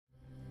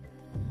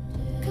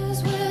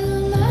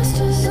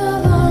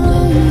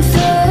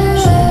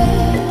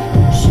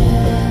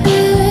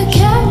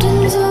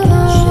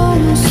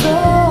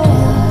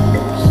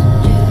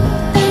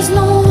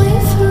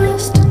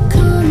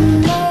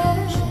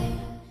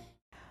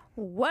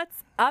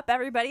What's up,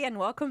 everybody, and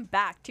welcome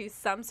back to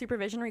Some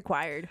Supervision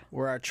Required.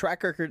 Where our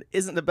track record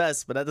isn't the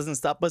best, but that doesn't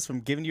stop us from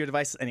giving you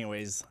advice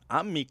anyways.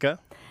 I'm Mika.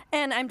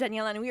 And I'm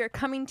Daniela, and we are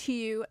coming to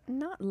you,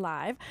 not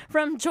live,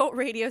 from Jolt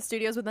Radio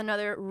Studios with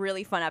another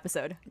really fun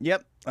episode.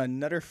 Yep,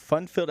 another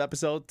fun-filled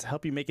episode to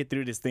help you make it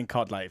through this thing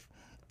called life.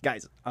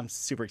 Guys, I'm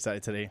super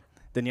excited today.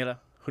 Daniela,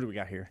 who do we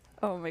got here?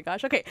 Oh my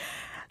gosh. Okay.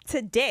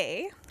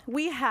 Today,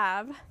 we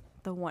have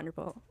the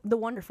wonderful,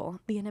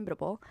 the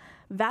inimitable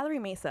Valerie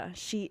Mesa.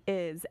 She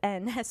is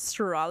an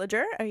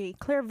astrologer, a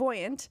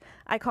clairvoyant.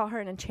 I call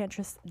her an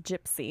enchantress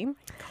gypsy.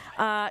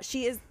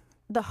 She is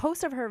the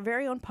host of her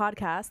very own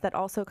podcast that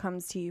also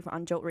comes to you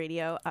on Jolt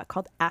Radio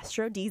called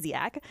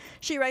Astrodiesiac.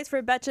 She writes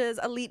for Betches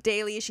Elite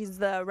Daily. She's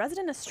the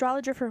resident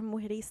astrologer for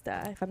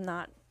Mujerista, if I'm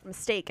not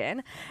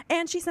mistaken.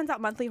 And she sends out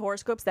monthly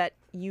horoscopes that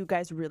you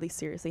guys really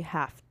seriously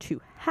have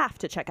to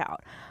check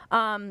out.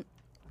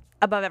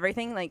 Above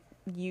everything,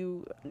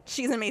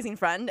 she's an amazing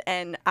friend,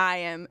 and I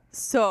am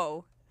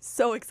so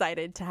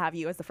excited to have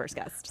you as the first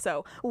guest.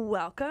 So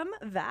welcome,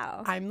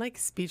 Val. I'm like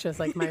speechless.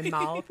 Like my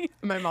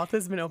mouth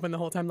has been open the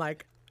whole time.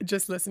 Like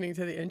just listening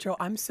to the intro.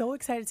 I'm so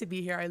excited to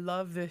be here. I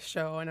love this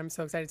show, and I'm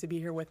so excited to be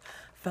here with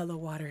fellow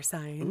water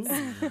signs.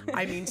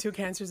 I mean, 2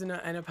 Cancers and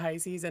a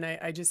Pisces, and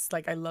I just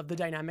I love the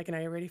dynamic, and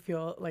I already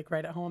feel like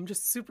right at home. I'm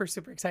just super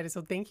excited.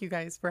 So thank you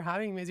guys for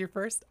having me as your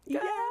first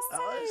guest.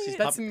 Yes.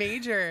 That's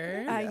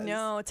major. I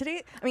know.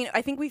 Today,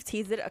 I think we've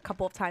teased it a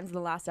couple of times in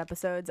the last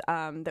episodes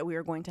that we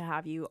were going to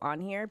have you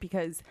on here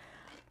because,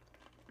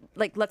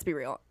 let's be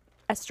real.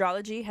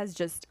 Astrology has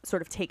just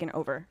sort of taken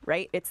over,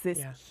 right? It's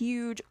this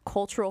huge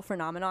cultural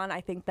phenomenon. I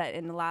think that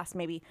in the last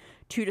maybe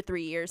 2 to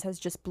 3 years has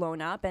just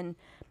blown up. And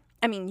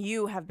I mean,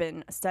 you have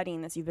been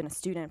studying this. You've been a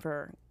student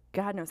for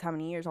God knows how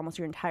many years, almost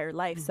your entire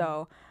life. Mm-hmm.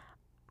 So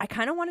I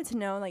kind of wanted to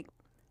know,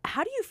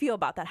 how do you feel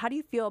about that? How do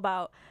you feel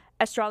about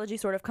astrology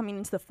sort of coming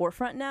into the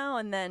forefront now?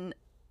 And then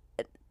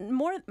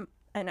more,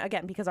 and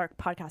again, because our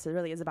podcast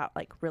really is about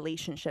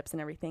relationships and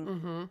everything,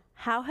 mm-hmm.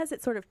 How has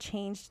it sort of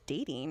changed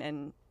dating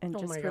and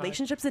just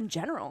relationships in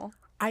general?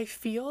 I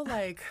feel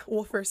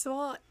well, first of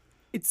all,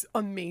 it's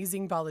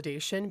amazing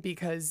validation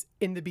because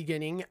in the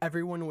beginning,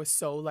 everyone was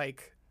so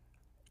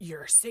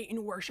you're a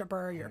Satan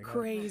worshiper, you're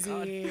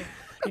crazy.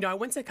 I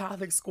went to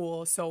Catholic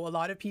school, so a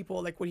lot of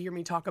people would hear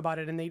me talk about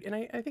it, and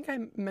I think I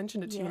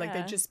mentioned it to you,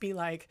 they'd just be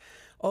like,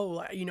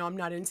 oh, I'm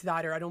not into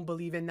that, or I don't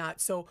believe in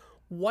that. So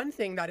one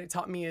thing that it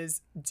taught me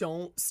is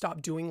don't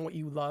stop doing what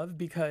you love,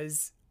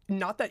 because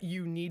not that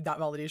you need that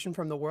validation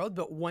from the world,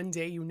 but one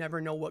day you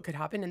never know what could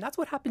happen. And that's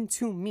what happened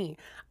to me.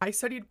 I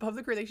studied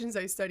public relations,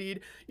 I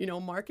studied,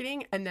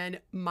 marketing, and then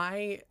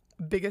my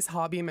biggest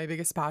hobby and my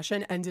biggest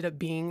passion ended up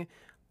being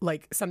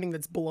something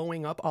that's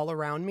blowing up all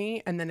around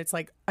me. And then it's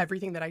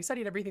everything that I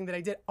studied, everything that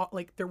I did,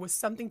 there was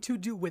something to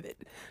do with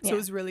it. So it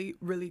was really,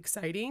 really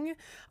exciting.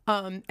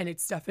 And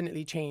it's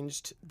definitely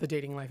changed the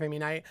dating life. I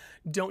mean, I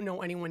don't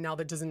know anyone now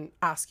that doesn't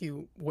ask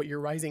you what your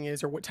rising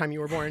is or what time you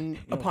were born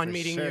upon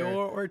meeting you,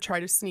 or try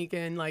to sneak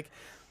in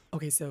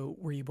okay, so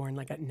were you born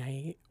at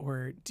night,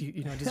 or does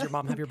your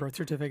mom have your birth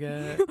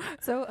certificate?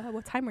 So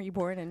what time were you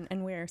born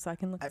and where, so I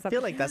can look I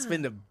feel like that's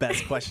been the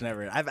best question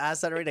ever. I've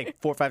asked that already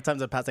 4 or 5 times in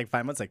the past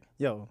 5 months.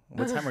 Yo,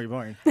 what time were you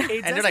born?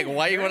 And they're like,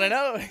 why you want to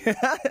know?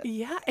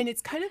 Yeah, and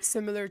it's kind of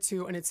similar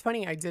to, and it's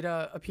funny, I did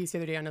a piece the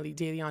other day on Elite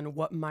Daily on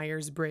what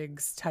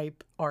Myers-Briggs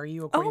type are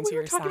you according to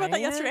your sign. We were talking about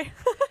that yesterday.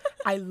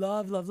 I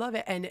love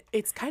it. And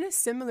it's kind of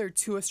similar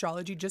to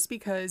astrology just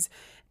because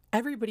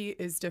everybody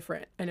is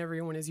different and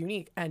everyone is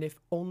unique. And if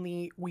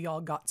only we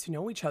all got to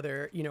know each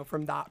other,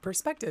 from that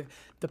perspective,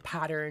 the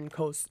pattern,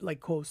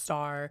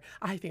 co-star,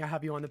 I think I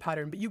have you on the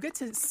pattern, but you get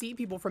to see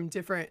people from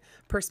different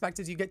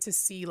perspectives. You get to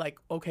see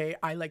okay,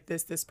 I like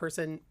this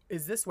person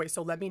is this way.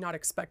 So let me not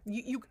expect,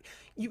 you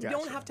gotcha.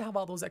 Don't have to have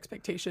all those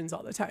expectations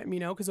all the time,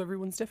 because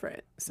everyone's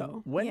different.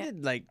 So when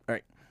did all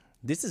right,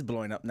 this is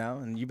blowing up now,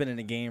 and you've been in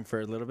the game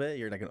for a little bit.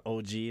 You're an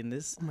OG in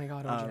this. Oh my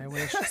God, OG! I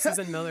wish.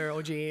 Susan Miller,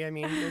 OG. I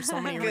mean, there's so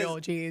many real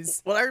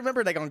OGs. Well, I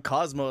remember on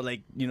Cosmo,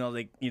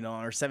 on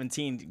our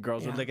 17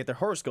 girls would look at their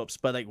horoscopes.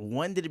 But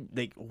when did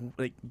it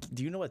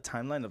do you know a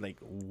timeline of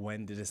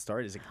when did it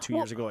start? Is it 2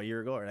 years ago, a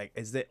year ago, or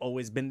has it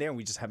always been there and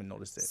we just haven't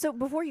noticed it? So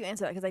before you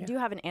answer that, because I do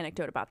have an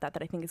anecdote about that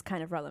I think is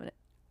kind of relevant.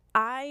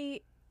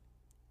 I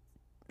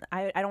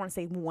don't want to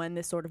say when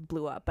this sort of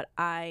blew up, but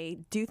I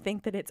do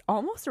think that it's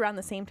almost around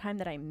the same time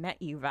that I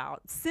met you, Val,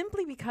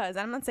 simply because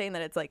I'm not saying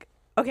that it's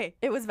okay,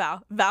 it was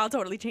Val. Val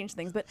totally changed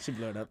things, but she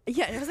blew it up.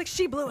 Yeah, it was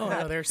she blew it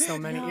up. Oh, there's so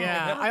many.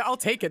 Yeah, I'll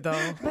take it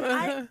though.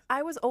 But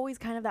I was always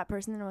kind of that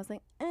person, and I was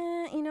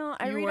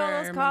I read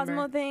all those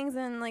Cosmo things,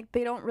 and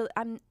they don't really.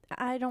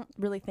 I don't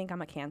really think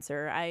I'm a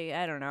Cancer.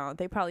 I don't know.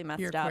 They probably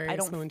messed up. I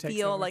don't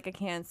feel like a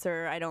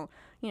Cancer. I don't.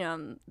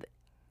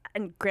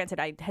 And granted,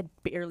 I had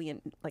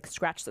barely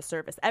scratched the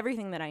surface.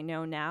 Everything that I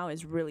know now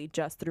is really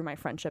just through my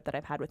friendship that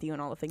I've had with you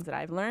and all the things that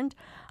I've learned.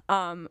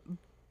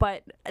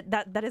 But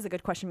that is a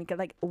good question, because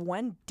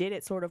when did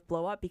it sort of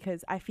blow up?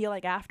 Because I feel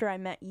after I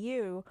met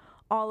you,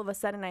 all of a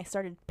sudden I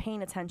started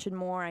paying attention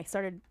more. I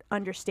started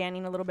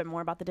understanding a little bit more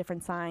about the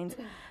different signs.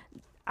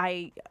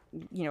 I,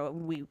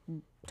 we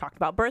talked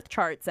about birth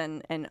charts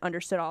and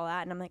understood all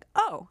that. And I'm like,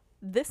 oh,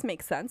 this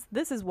makes sense.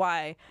 This is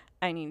why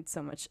I need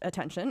so much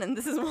attention. And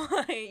this is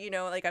why,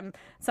 like I'm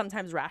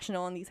sometimes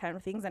rational in these kind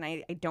of things. And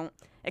I don't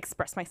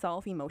express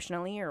myself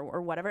emotionally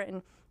or whatever.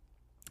 And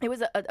it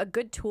was a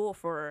good tool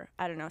for,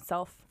 I don't know,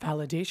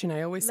 validation.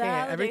 I always say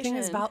it. Everything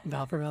is val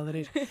for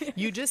validation.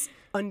 You just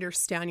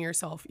understand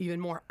yourself even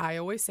more. I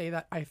always say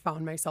that I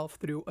found myself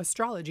through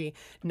astrology.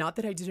 Not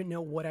that I didn't know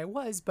what I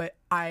was, but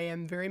I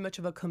am very much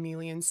of a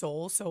chameleon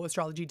soul. So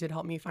astrology did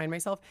help me find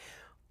myself.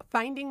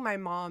 Finding my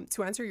mom,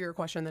 to answer your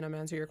question, then I'm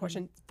answering your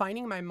question,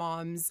 finding my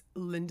mom's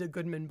Linda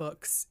Goodman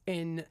books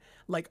in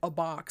like a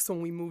box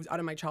when we moved out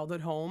of my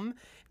childhood home,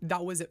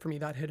 that was it for me.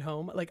 That hit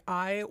home. Like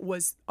I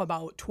was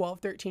about 12,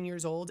 13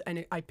 years old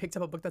and I picked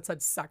up a book that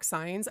said sex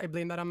signs. I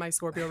blame that on my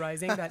Scorpio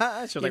rising that,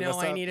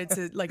 I needed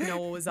to like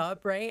know what was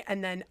up, right?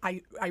 And then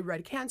I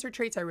read Cancer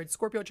traits, I read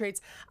Scorpio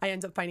traits. I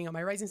ended up finding out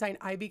my rising sign.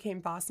 I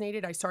became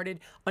fascinated. I started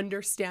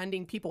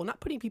understanding people, not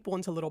putting people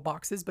into little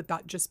boxes, but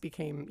that just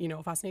became,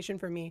 a fascination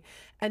for me.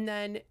 And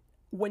then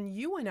when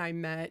you and I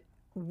met,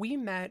 we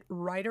met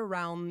right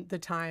around the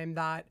time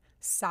that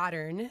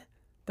Saturn,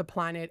 the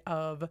planet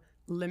of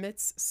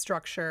limits,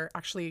 structure,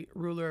 actually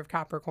ruler of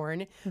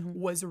Capricorn,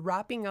 was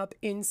wrapping up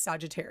in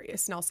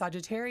Sagittarius. Now,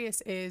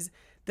 Sagittarius is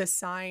the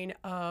sign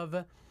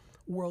of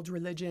world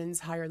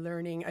religions, higher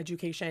learning,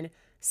 education.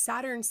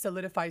 Saturn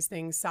solidifies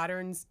things.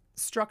 Saturn's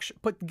structure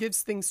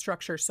gives things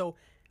structure. So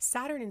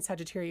Saturn in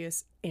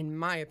Sagittarius, in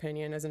my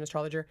opinion, as an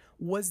astrologer,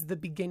 was the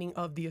beginning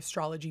of the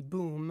astrology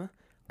boom.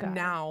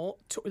 Now,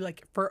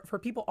 like for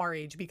people our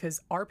age,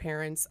 because our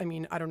parents, I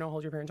mean, I don't know how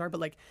old your parents are,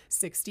 but like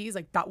 60s,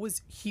 like that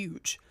was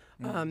huge.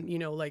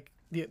 Like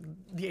the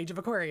age of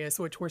Aquarius,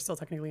 which we're still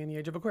technically in the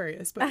age of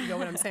Aquarius, but you know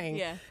what I'm saying?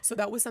 Yeah. So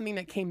that was something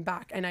that came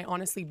back. And I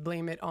honestly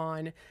blame it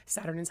on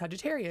Saturn and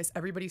Sagittarius.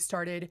 Everybody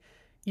started,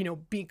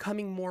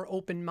 becoming more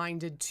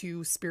open-minded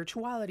to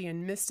spirituality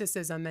and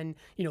mysticism. And,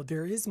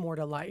 there is more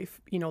to life.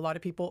 A lot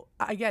of people,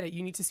 I get it.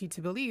 You need to see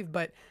to believe,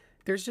 but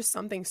there's just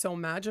something so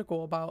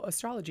magical about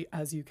astrology,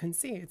 as you can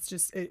see. It's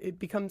just,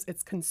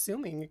 it's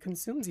consuming. It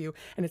consumes you.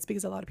 And it's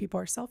because a lot of people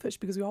are selfish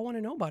because we all want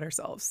to know about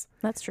ourselves.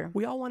 That's true.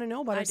 We all want to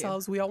know about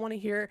ourselves. We all want to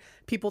hear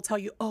people tell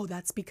you, oh,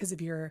 that's because of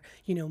your,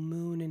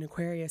 moon in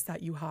Aquarius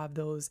that you have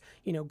those,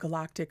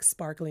 galactic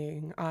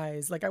sparkling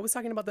eyes. Like I was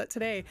talking about that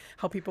today,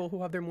 how people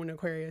who have their moon in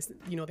Aquarius,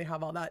 they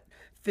have all that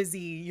fizzy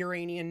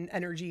Uranian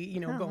energy,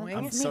 going.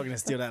 I'm so going to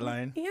steal that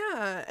line.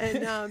 Yeah.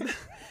 And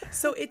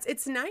so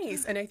it's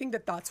nice. And I think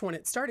that's when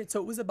it started. So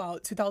it was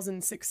about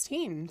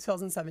 2016,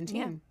 2017.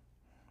 Yeah.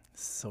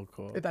 So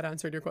cool. If that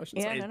answered your question.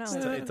 Yeah,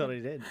 It totally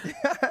did.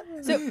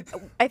 So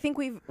I think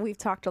we've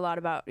talked a lot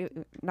about,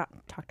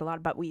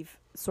 we've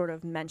sort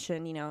of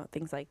mentioned,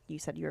 things like you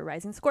said you're a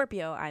rising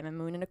Scorpio, I'm a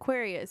moon in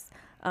Aquarius.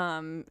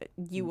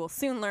 You will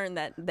soon learn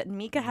that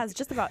Mika has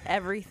just about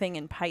everything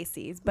in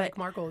Pisces. But like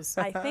Marcos.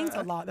 I think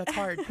a lot. That's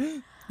hard.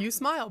 You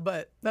smile,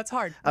 but that's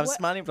hard. I'm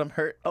smiling, but I'm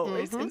hurt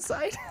always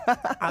inside.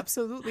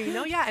 Absolutely.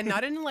 No, yeah. And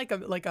not in like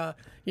a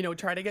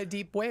try to get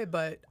deep way,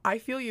 but I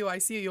feel you. I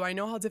see you. I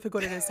know how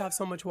difficult it is to have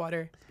so much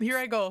water. Here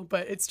I go,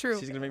 but it's true.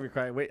 She's going to make me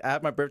cry. Wait, I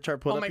have my birth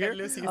chart pulled up here. Oh my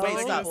God, Lucy. Wait,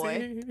 stop.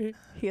 Lucy.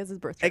 He has his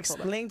birth chart.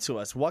 Explain to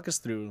us, walk us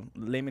through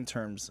layman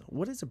terms.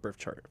 What is a birth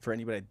chart for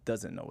anybody that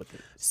doesn't know what it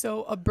is?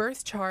 So a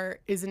birth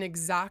chart is an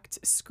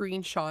exact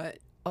screenshot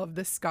of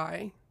the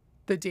sky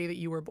the day that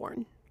you were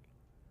born.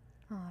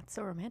 Oh, it's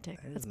so romantic.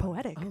 It's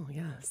poetic. Oh,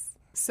 yes.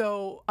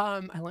 So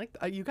I like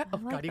you guys. Oh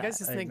God, you guys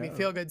just make me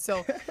feel good.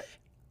 So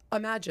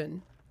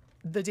imagine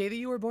the day that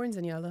you were born,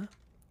 Daniela.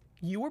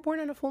 You were born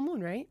on a full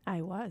moon, right?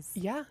 I was.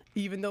 Yeah,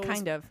 even though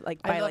kind of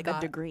like by like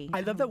a degree.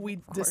 I love that we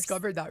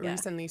discovered that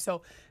recently.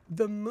 So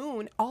the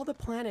moon, all the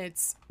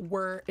planets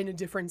were in a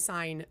different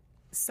sign.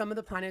 Some of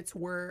the planets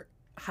were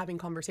having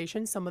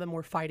conversations. Some of them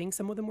were fighting.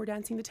 Some of them were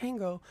dancing the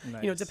tango.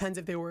 Nice. It depends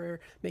if they were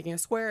making a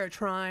square, a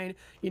trine,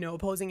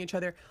 opposing each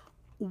other.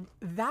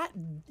 That,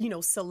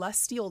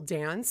 celestial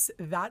dance,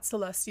 that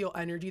celestial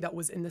energy that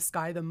was in the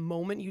sky the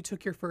moment you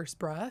took your first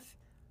breath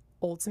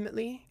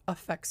ultimately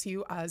affects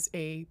you as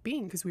a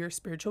being, because we are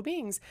spiritual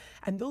beings.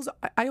 And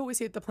I always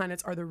say that the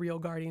planets are the real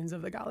guardians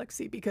of the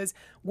galaxy, because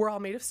we're all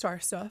made of star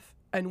stuff.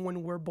 And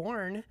when we're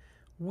born,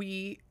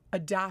 we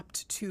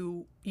adapt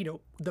to,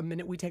 the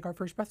minute we take our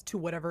first breath to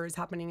whatever is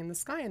happening in the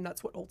sky. And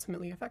that's what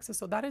ultimately affects us.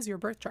 So that is your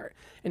birth chart,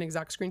 an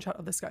exact screenshot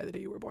of the sky the day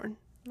you were born.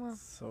 Wow.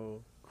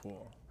 So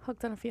cool.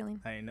 Hooked on a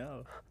feeling. I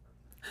know.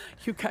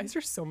 You guys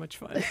are so much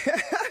fun.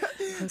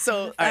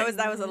 So that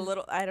was a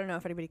little. I don't know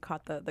if anybody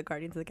caught the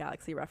Guardians of the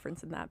Galaxy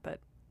reference in that,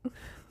 but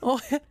oh,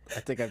 I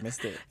think I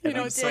missed it.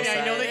 It's funny.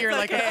 I know that you're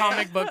like a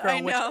comic book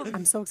girl.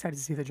 I'm so excited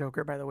to see the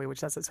Joker, by the way,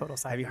 which that's a total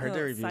side. Have you heard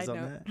the reviews on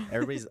that?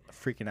 Everybody's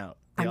freaking out.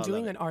 I'm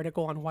doing an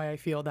article on why I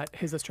feel that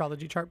his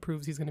astrology chart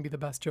proves he's going to be the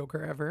best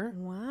Joker ever.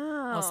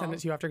 Wow. I'll send it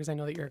to you after, because I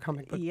know that you're a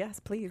comic book. Yes,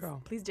 please.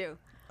 Girl. Please do.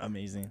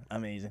 Amazing. All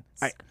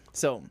right.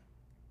 So,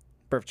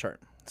 birth chart.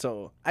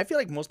 So I feel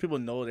like most people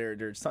know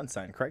their sun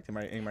sign, correct? Am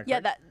I correct?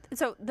 Yeah.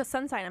 So the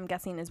sun sign, I'm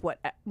guessing, is what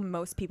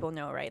most people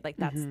know, right? Like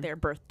that's their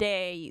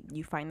birthday.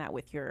 You find that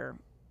with your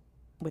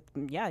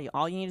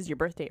all you need is your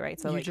birth date, right?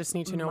 So You like, just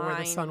need to know where the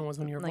mine, sun was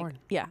when you were like, born.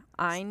 Yeah,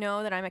 I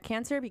know that I'm a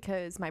Cancer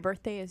because my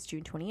birthday is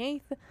June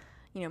 28th.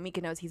 You know,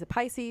 Mika knows he's a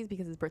Pisces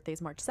because his birthday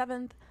is March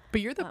 7th. But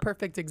you're the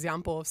perfect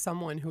example of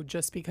someone who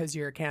just because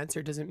you're a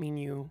Cancer doesn't mean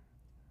you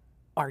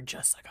are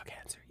just like a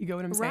Cancer. You get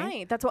what I'm saying?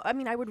 Right. That's what I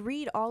mean. I would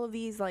read all of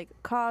these like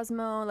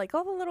Cosmo, like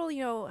all the little,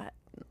 you know,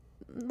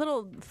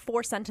 little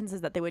 4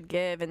 sentences that they would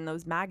give in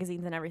those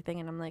magazines and everything,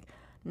 and I'm like,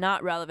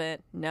 not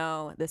relevant.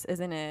 No, this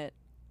isn't it.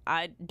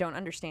 I don't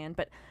understand.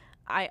 But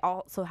I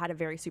also had a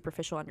very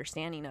superficial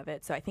understanding of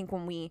it. So I think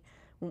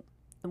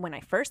when I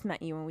first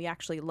met you and we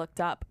actually looked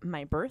up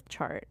my birth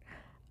chart,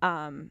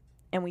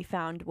 and we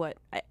found what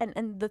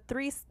and the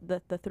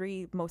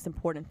three most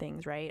important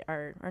things, right,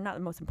 are not the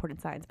most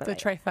important signs, but The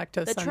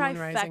trifecta, the sun, moon,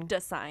 rising.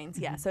 trifecta signs.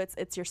 Yeah. So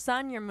it's your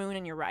sun, your moon,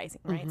 and your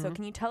rising, right? So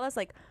can you tell us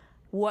like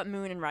what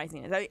moon and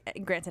rising is?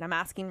 Granted, I'm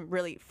asking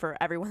really for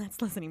everyone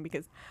that's listening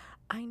because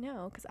I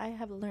know, because I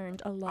have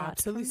learned a lot.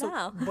 Absolutely. From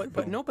So,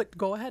 Val. but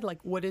go ahead.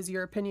 Like, what is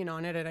your opinion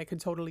on it? And I could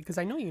totally, because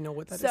I know you know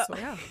what that is. So- So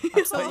yeah, But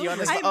absolutely. you on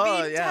the spot. I'm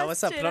Oh being yeah,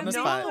 what's up? tested. Put on the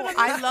No, spot.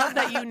 I love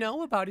that you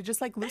know about it. Just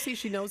like Lucy,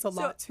 she knows a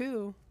lot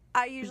too.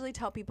 I usually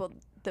tell people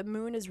the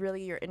moon is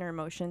really your inner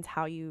emotions,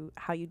 how you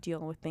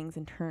deal with things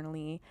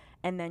internally,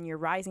 and then your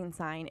rising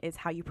sign is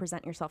how you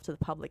present yourself to the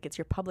public. It's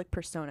your public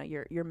persona,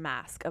 your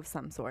mask of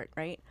some sort,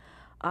 right?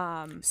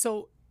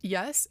 So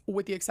yes,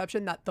 with the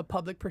exception that the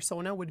public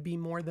persona would be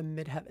more the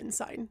midheaven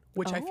sign,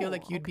 which I feel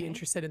like you'd be okay.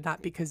 interested in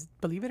that because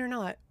believe it or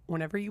not,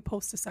 whenever you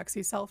post a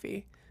sexy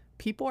selfie,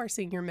 people are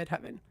seeing your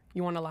midheaven.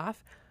 You want to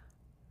laugh?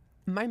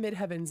 My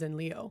midheaven's in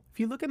Leo. If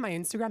you look at my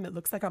Instagram, it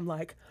looks like I'm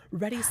like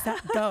ready, set,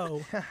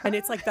 go, and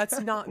it's like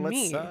that's not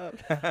me.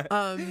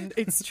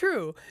 It's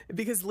true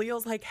because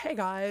Leo's like, hey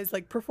guys,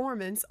 like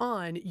performance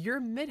on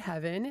your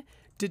midheaven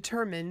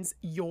determines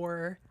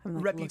your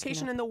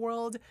reputation in the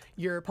world,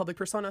 your public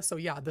persona. So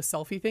yeah, the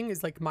selfie thing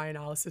is like my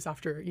analysis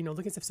after, you know,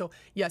 looking at stuff. So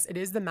yes, it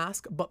is the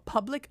mask, but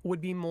public would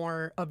be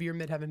more of your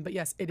midheaven. But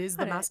yes, it is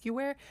the mask you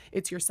wear.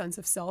 It's your sense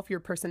of self, your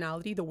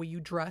personality, the way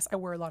you dress. I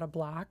wear a lot of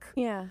black.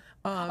 Yeah.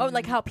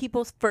 Like how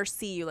people first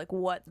see you, like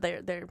what their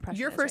impression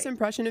Your is, first right?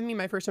 impression of me,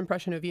 my first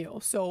impression of you.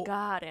 So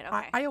Got it.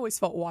 Okay. I always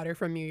felt water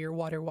from you. You're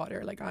water,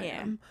 like I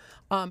Yeah. am.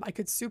 I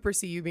could super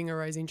see you being a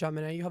rising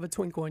Gemini. You have a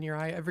twinkle in your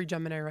eye. Every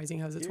Gemini rising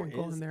has a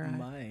twinkle in their eye.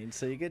 Mine,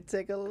 so you could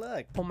take a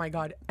look. Oh my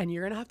God. And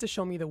you're going to have to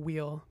show me the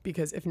wheel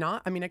because if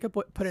not, I mean, I could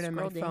put it in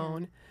my Scroll down.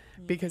 phone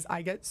because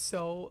I get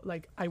so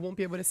like, I won't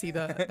be able to see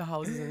the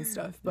houses and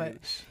stuff. But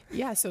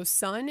yeah, so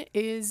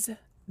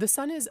the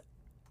sun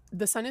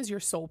is your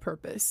sole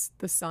purpose.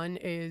 The sun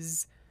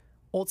is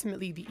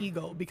ultimately the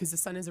ego because the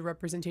sun is a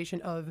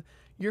representation of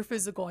your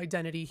physical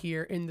identity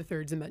here in the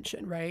third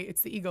dimension, right?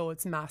 It's the ego,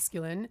 it's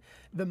masculine.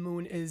 The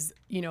moon is,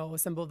 you know, a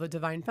symbol of the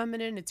divine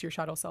feminine. It's your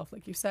shadow self,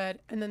 like you said.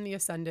 And then the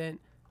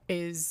ascendant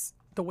is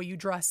the way you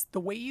dress, the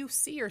way you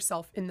see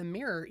yourself in the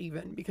mirror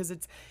even, because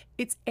it's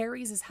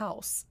Aries'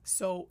 house.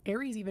 So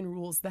Aries even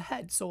rules the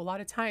head. So a lot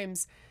of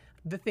times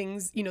the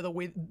things, you know, the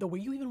way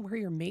you even wear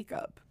your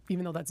makeup,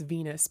 even though that's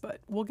Venus, but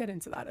we'll get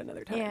into that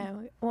another time. Yeah.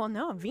 Well,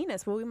 no,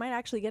 Venus. Well, we might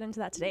actually get into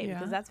that today Yeah.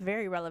 because that's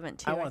very relevant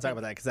too. I want to talk think.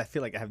 about that because I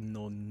feel like I have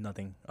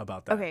nothing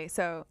about that. Okay,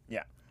 so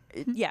Yeah.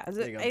 yeah, you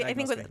go. I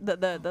think Diagnose with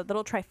the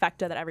little trifecta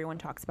that everyone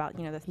talks about,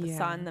 you know, the Yeah.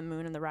 sun, the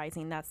moon, and the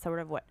rising. That's sort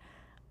of what,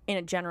 in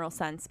a general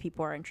sense,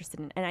 people are interested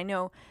in. And I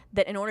know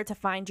that in order to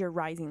find your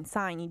rising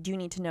sign, you do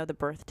need to know the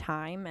birth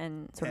time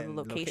and sort of And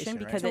the location, location,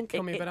 right? because Don't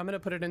kill me, but I'm going to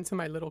put it into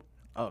my little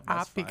Oh, that's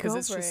app fine. because Go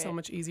it's for just so it.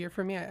 much easier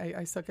for me.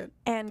 I suck at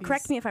and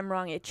correct these. me if I'm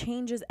wrong, it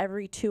changes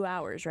every 2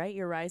 hours, right?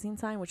 Your rising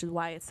sign, which is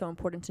why it's so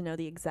important to know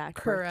the exact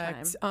birth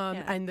Correct. time.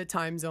 Yeah. And the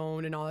time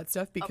zone and all that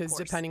stuff because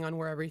course. depending on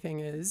where everything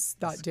is,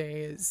 that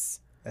day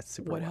is That's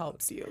super what wild.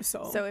 helps you.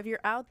 So if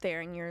you're out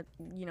there and you're,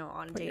 you know,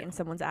 on a date and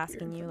someone's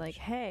asking you like,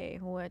 "Hey,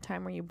 what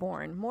time were you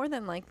born?" More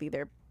than likely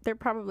they're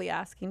probably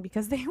asking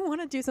because they want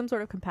to do some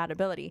sort of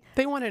compatibility.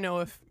 they want to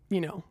know if,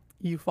 you know,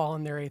 you fall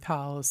in their 8th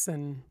house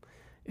and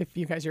if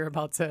you guys are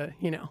about to,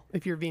 you know,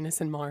 if your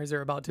Venus and Mars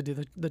are about to do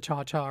the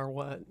cha-cha or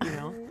what, you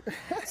know.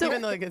 So-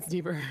 even though it gets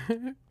deeper.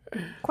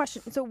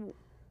 Question. So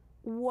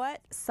what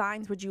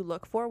signs would you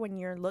look for when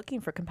you're looking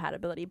for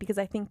compatibility? Because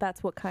I think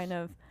that's what kind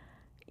of,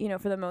 you know,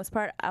 for the most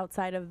part,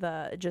 outside of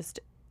the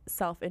just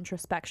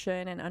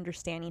self-introspection and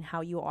understanding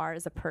how you are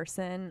as a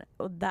person,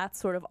 that's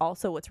sort of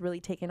also what's really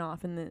taken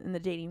off in the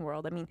dating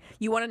world. I mean,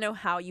 you want to know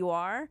how you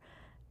are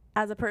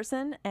as a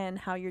person and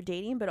how you're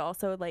dating, but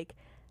also like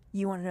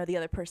you want to know the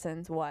other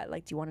person's what,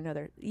 like, do you want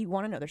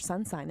to know their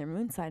sun sign, their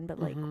moon sign, but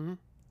like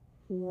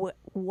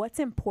what's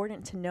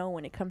important to know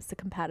when it comes to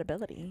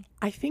compatibility?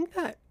 I think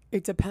that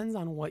it depends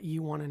on what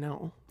you want to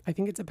know. I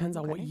think it depends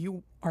on what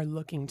you are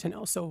looking to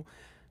know. So,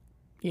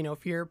 you know,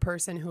 if you're a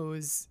person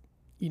who's,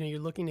 you know, you're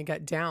looking to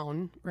get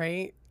down,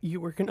 right?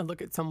 You were going to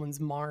look at someone's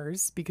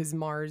Mars because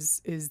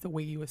Mars is the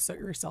way you assert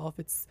yourself.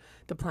 It's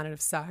the planet of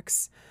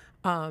sex.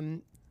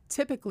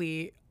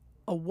 Typically,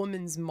 a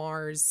woman's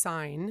Mars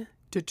sign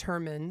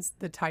determines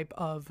the type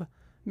of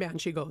man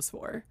she goes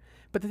for.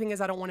 But the thing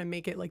is, I don't want to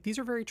make it like these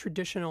are very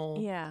traditional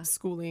Yeah.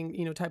 schooling,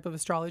 type of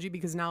astrology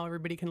because now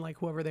everybody can like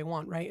whoever they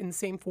want, right? And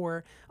same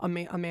for a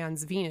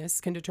man's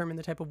Venus can determine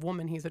the type of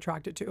woman he's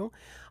attracted to.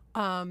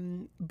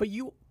 But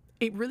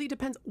it really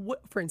depends.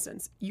 What, for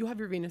instance, you have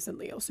your Venus in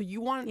Leo, so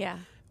you want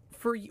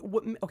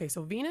okay,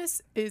 so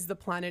Venus is the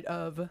planet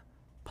of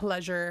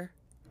pleasure,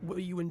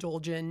 what you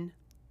indulge in,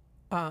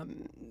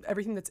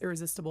 everything that's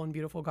irresistible and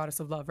beautiful, goddess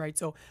of love, right?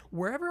 So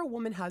wherever a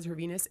woman has her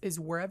Venus is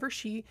wherever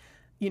she,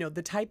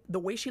 the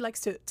way she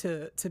likes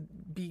to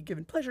be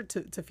given pleasure,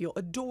 to feel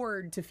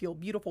adored, to feel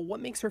beautiful, what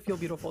makes her feel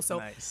beautiful. So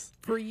Nice.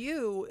 for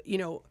you,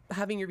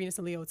 having your Venus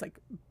in Leo, it's like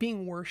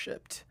being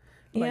worshipped.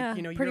 Yeah,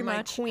 Like, pretty you're my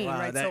much. queen, Wow,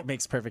 right? that So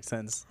makes perfect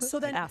sense. so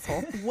then,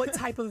 Asshole. what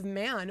type of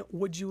man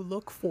would you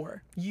look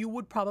for? You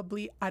would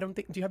probably, I don't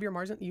think, do you have your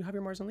Mars in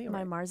Leo? My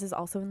Right? Mars is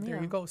also in Leo.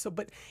 There you go. So,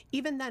 but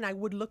even then, I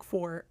would look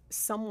for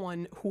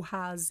someone who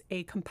has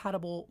a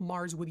compatible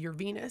Mars with your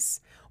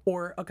Venus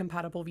or a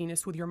compatible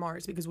Venus with your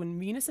Mars, because when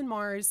Venus and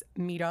Mars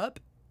meet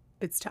up,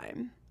 it's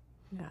time.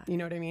 Yeah. You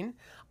know what I mean?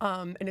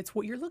 And it's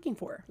what you're looking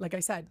for. Like I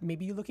said,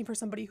 maybe you're looking for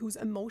somebody who's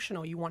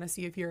emotional. You want to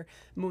see if your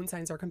moon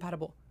signs are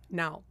compatible.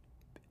 Now,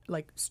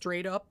 like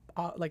straight up,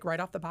 like right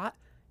off the bat,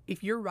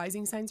 if your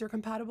rising signs are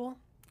compatible,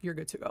 you're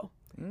good to go.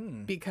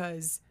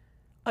 Because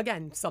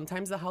again,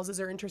 sometimes the houses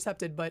are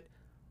intercepted, but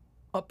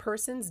a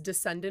person's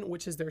descendant,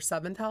 which is their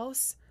 7th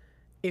house,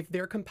 if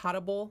they're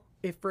compatible,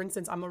 if for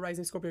instance, I'm a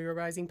rising Scorpio, you're a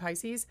rising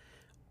Pisces,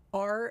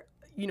 our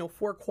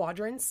 4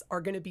 quadrants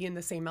are going to be in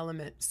the same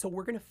element. So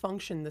we're going to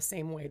function the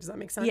same way. Does that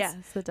make sense? Yes,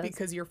 it does.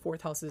 Because your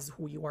 4th house is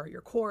who you are,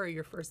 your core,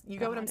 your first. You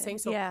get what I'm saying?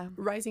 So Yeah.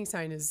 rising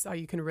sign is how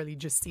you can really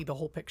just see the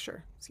whole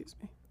picture. Excuse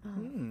me.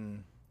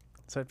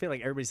 So I feel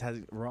like everybody's has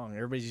it wrong.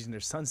 Everybody's using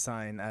their sun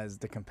sign as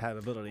the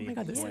compatibility. Oh my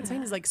God, the sun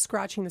sign is like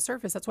scratching the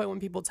surface. That's why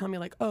when people tell me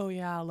like, oh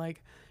yeah,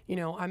 like,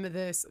 I'm a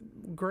this,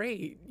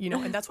 great,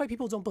 and that's why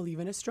people don't believe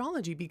in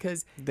astrology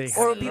because They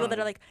Or have- people that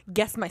are like,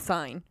 guess my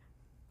sign.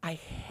 I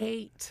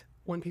hate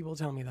when people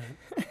tell me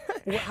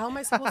that. How am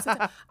I supposed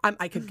to?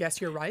 I could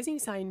guess your rising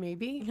sign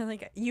maybe. You're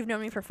like, you've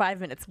known me for 5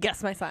 minutes.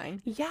 Guess my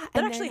sign. Yeah,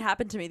 That and actually then-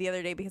 happened to me the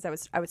other day because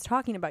I was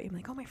talking about you. I'm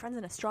like, oh, my friend's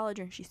an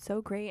astrologer and she's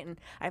so great and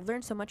I've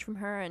learned so much from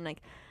her. And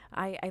like,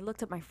 I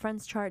looked at my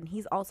friend's chart and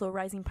he's also a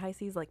rising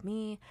Pisces like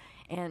me.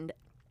 And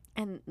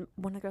one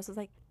of the girls was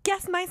like,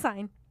 guess my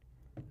sign.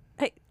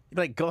 Hey,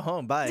 like, go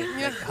home, bye.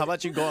 Like, how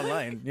about you go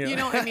online?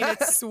 I mean,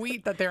 it's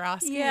sweet that they're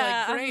asking,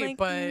 yeah, like, great, I'm like,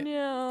 but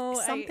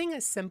no, something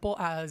as simple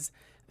as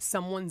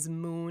someone's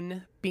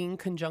moon being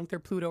conjunct their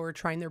Pluto or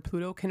trine their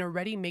Pluto can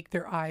already make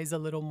their eyes a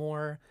little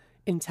more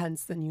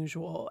intense than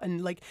usual.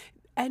 And like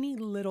any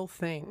little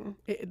thing,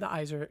 the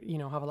eyes are,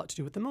 have a lot to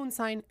do with the moon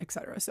sign,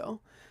 etc. So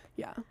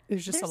yeah,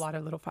 there's just a lot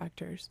of little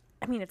factors.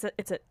 I mean, it's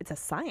a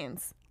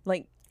science.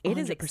 Like, it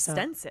is 100%.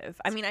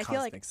 extensive. I mean, I feel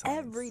like cosmic science.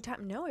 every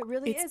time. No, it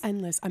really It's is.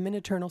 endless. I'm an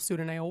eternal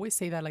student. I always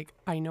say that, like,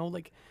 I know,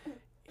 like,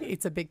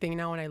 it's a big thing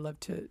now and I love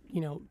to,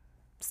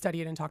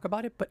 study it and talk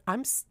about it, but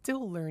I'm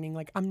still learning.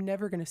 Like, I'm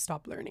never going to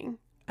stop learning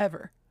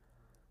ever.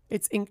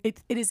 It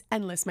is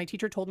endless. My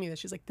teacher told me that.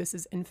 She's like, this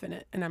is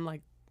infinite. And I'm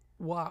like,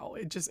 wow,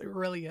 it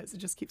really is. It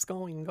just keeps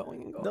going and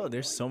going and going. No,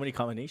 there's so many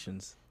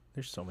combinations.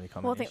 There's so many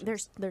Well, I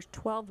combinations. think there's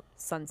 12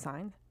 sun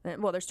signs.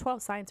 Well, there's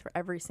 12 signs for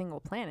every single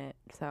planet.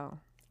 So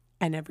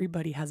And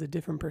everybody has a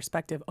different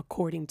perspective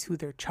according to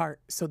their chart.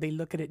 So they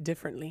look at it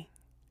differently.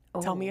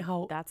 Tell me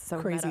how that's so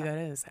crazy meta. that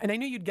is. And I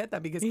knew you'd get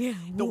that because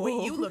the way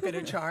you look at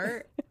a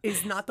chart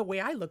is not the way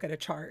I look at a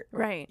chart.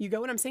 Right. You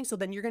get what I'm saying? So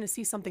then you're going to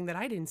see something that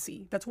I didn't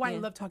see. That's why I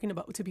love talking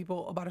to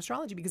people about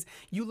astrology because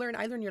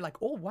I learn, you're like,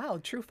 oh,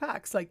 wow, true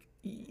facts. Like,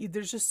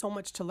 there's just so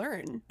much to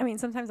learn. I mean,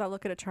 sometimes I'll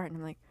look at a chart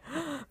and I'm like,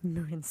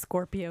 Moon in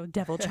Scorpio,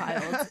 Devil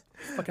Child.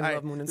 Fucking All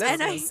love right, Moon and let's-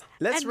 And I- Scorpios.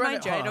 Let's and run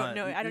mind it. you, I hold don't on.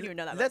 know- I don't even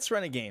know that Let's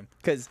run a game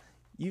because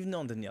you've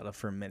known Daniela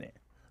for a minute,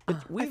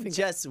 but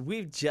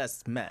we've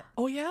just met.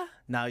 Oh, yeah?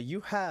 Now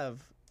you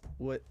have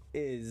what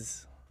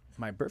is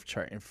my birth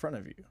chart in front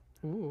of you,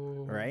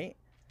 Ooh. right?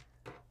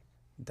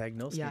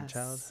 Diagnose me, Yes.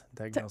 child.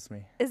 Diagnose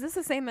me. Is this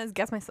the same as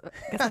guess my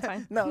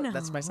sign? No,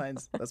 that's my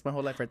signs. That's my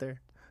whole life right there.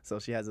 So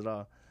she has it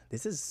all.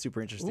 This is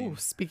super interesting. Ooh,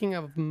 speaking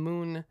of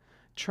Moon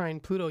trine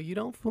Pluto, you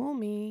don't fool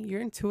me.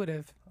 You're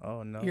intuitive.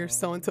 Oh no. You're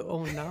so into.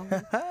 Oh no,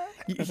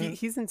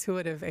 he's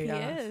intuitive. AF. He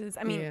is.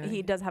 I mean, Yeah.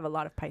 he does have a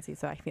lot of Pisces,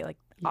 so I feel like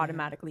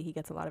automatically he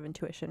gets a lot of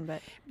intuition.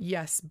 But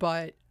Yes,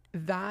 but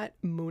that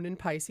Moon in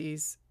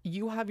Pisces,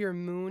 you have your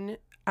Moon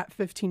at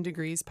 15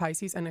 degrees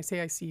Pisces, and I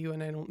see you,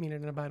 and I don't mean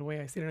it in a bad way.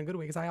 I say it in a good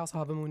way because I also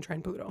have a Moon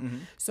trine Pluto.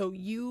 So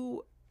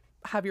you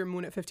have your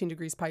Moon at 15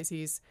 degrees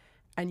Pisces,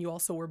 and you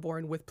also were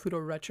born with Pluto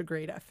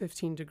retrograde at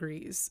 15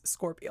 degrees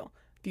Scorpio.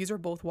 These are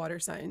both water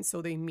signs,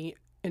 so they meet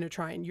in a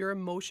trine. Your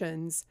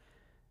emotions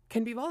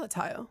can be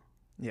volatile.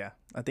 Yeah,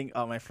 I think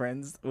all my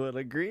friends would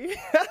agree.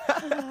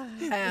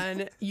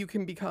 And you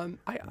can become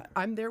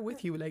I'm there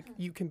with you, like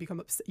you can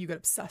become you get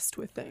obsessed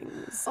with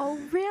things. oh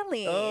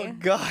really? Oh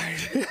God.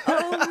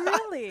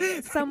 Oh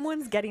really?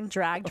 Someone's getting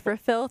dragged for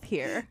filth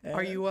here.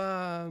 Are you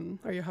a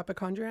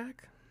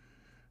hypochondriac?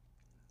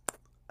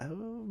 I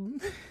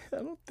don't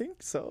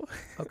think so.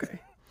 Okay.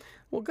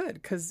 Well, good,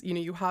 because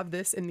you have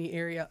this in the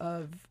area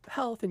of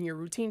health and your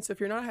routine. So if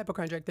you're not a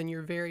hypochondriac, then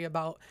you're very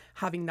about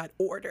having that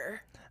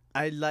order.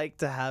 I like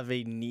to have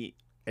a neat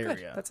area.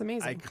 Good. That's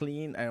amazing. I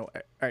clean. All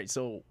right.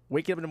 So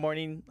waking up in the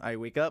morning, I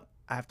wake up.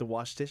 I have to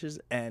wash dishes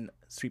and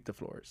sweep the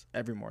floors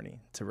every morning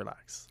to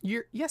relax.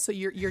 So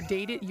your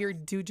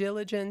due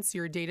diligence,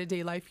 your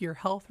day-to-day life, your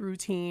health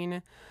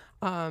routine,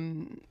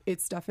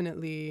 it's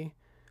definitely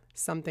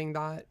something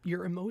that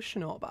you're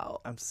emotional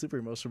about. I'm super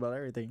emotional about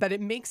everything. That it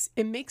makes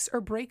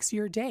or breaks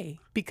your day,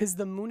 because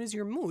the moon is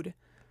your mood.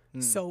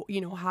 So,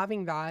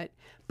 having that.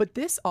 But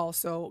this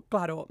also,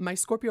 claro, my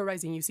Scorpio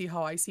rising, you see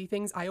how I see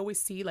things? I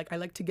always see, I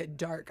like to get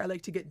dark. I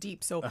like to get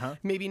deep. So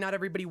maybe not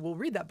everybody will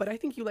read that, but I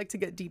think you like to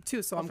get deep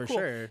too. So I'm for cool.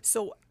 Sure.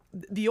 So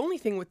the only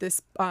thing with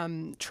this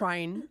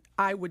trine,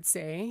 I would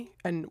say,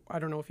 and I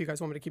don't know if you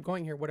guys want me to keep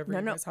going here, whatever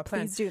you guys have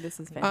planned. Please do. This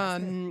is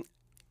fantastic.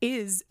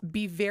 Is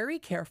be very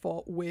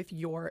careful with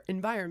your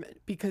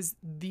environment, because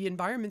the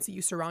environments that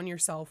you surround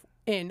yourself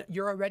in,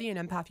 you're already an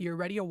empath, you're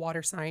already a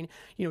water sign.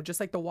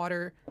 Just like the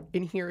water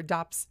in here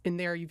adapts in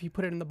there, if you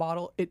put it in the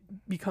bottle, it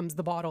becomes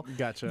the bottle.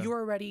 Gotcha. You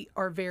already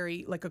are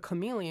very like a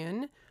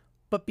chameleon.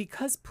 But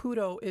because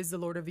Pluto is the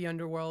lord of the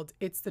underworld,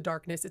 it's the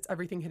darkness, it's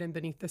everything hidden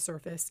beneath the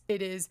surface.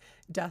 It is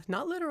death,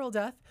 not literal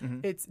death.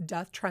 It's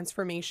death,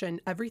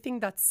 transformation, everything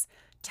that's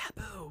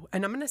taboo.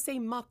 And I'm going to say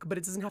muck, but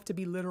it doesn't have to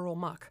be literal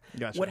muck.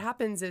 Gotcha. What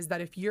happens is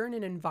that if you're in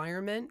an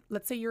environment,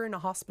 let's say you're in a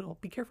hospital,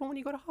 be careful when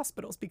you go to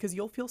hospitals, because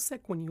you'll feel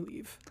sick when you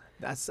leave.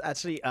 That's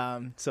actually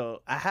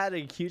so I had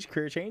a huge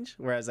career change,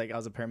 whereas I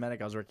was a paramedic.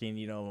 I was working,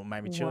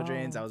 Miami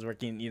Children's. I was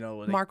working,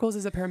 Marcos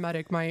is a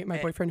paramedic, my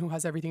boyfriend, who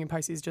has everything in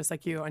Pisces just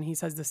like you, and he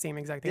says the same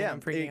exact thing.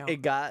 I'm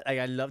freaking out.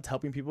 I loved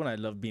helping people and I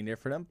loved being there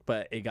for them,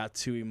 but it got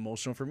too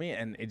emotional for me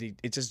and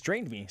it just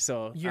drained me.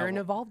 So you're an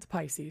evolved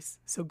Pisces,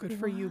 so good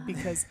for you,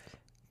 because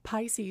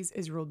Pisces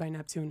is ruled by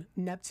Neptune.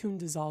 Neptune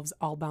dissolves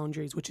all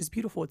boundaries, which is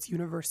beautiful. It's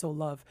universal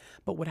love.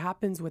 But what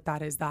happens with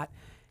that is that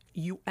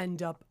you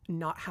end up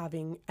not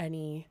having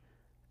anything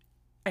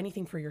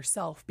for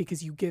yourself,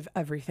 because you give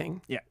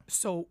everything. Yeah.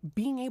 So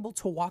being able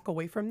to walk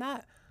away from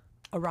that,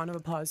 a round of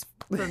applause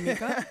for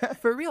Mika.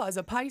 For real, as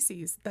a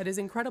Pisces, that is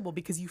incredible,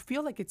 because you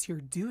feel like it's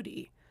your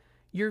duty.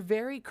 You're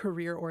very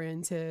career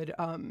oriented.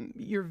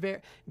 You're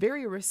very,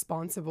 very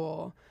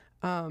responsible.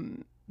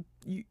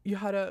 You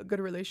had a good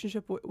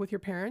relationship with your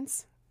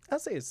parents?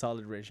 I'd say a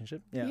solid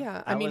relationship. Yeah.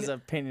 Yeah. I was a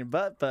pain in the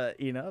butt, but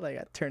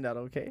it turned out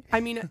okay.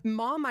 I mean,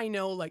 mom, I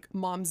know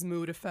mom's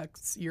mood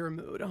affects your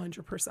mood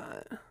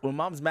 100%. When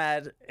mom's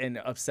mad and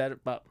upset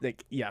about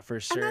for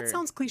sure. And that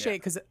sounds cliche,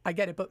 because I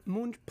get it, but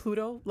Moon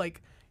Pluto,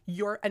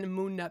 and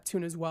Moon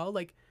Neptune as well,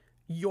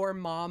 your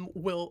mom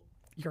will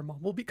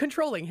be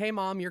controlling. Hey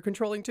mom, you're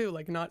controlling too.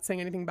 Not saying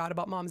anything bad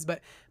about moms,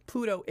 but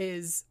Pluto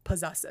is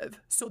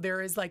possessive. So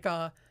there is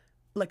a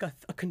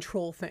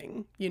control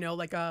thing,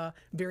 a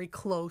very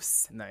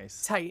close,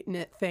 nice, tight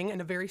knit thing, and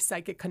a very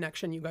psychic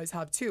connection you guys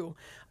have too.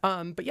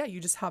 But yeah,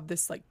 you just have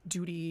this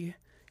duty.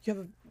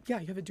 You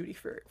have a duty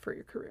for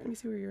your career. Let me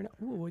see where you're now.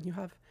 Ooh, and you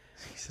have.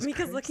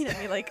 Mika's looking at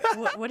me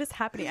what is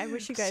happening? I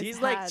wish you guys.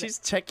 She's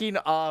checking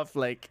off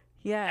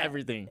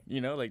everything.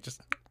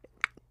 Just.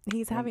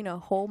 He's having a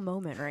whole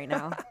moment right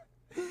now.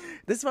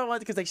 This is what I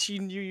wanted, because she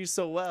knew you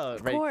so well,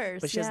 right? Of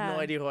course, but she has no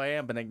idea who I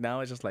am. But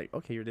now it's just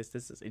okay, you're this.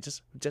 It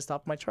just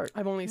off my chart.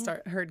 I've only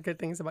heard good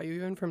things about you,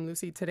 even from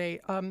Lucy today.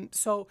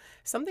 So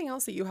something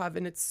else that you have,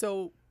 and it's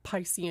so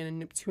Piscean and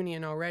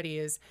Neptunian already,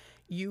 is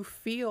you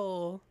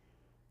feel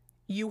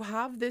you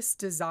have this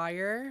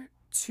desire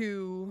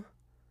to.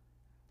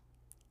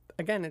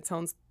 Again, it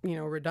sounds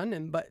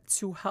redundant, but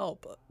to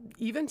help,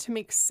 even to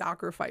make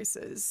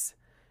sacrifices.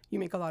 You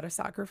make a lot of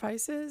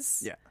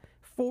sacrifices. Yeah.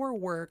 For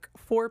work,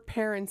 for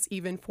parents,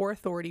 even for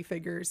authority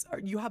figures.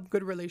 You have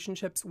good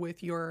relationships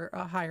with your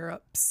higher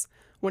ups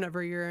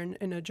whenever you're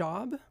in a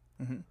job.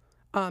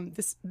 Mm-hmm.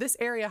 This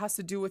area has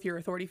to do with your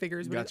authority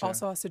figures, but it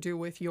also has to do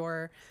with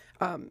your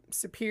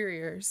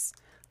superiors.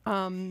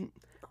 But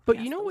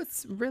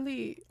what's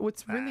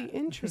really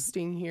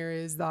interesting here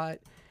is that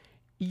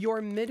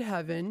your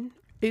midheaven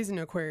is an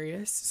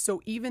Aquarius.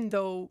 So even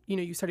though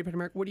you studied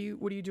America, what are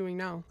you doing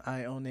now?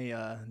 I own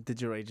a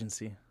digital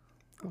agency.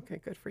 Okay,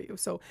 good for you.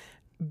 So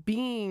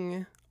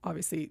being,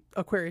 obviously,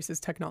 Aquarius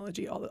is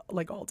technology all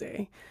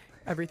day.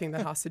 Everything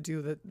that has to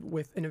do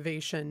with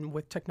innovation,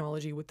 with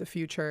technology, with the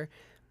future.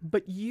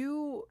 But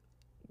you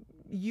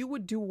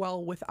would do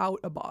well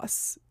without a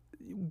boss.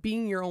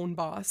 Being your own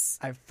boss.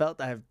 I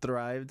felt I have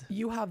thrived.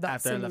 You have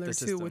that similar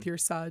too with your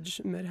Sag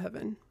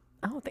midheaven.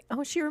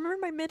 She remembered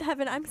my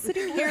midheaven. I'm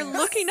sitting here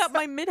looking up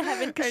my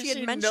midheaven because she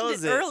had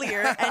mentioned it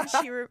earlier. And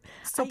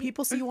so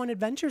people see you on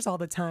adventures all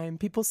the time.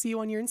 People see you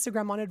on your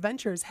Instagram on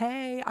adventures.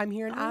 Hey, I'm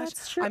here in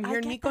I'm here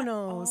in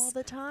Mykonos. All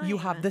the time. You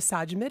have the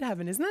Sag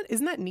midheaven.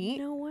 Isn't that neat?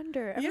 No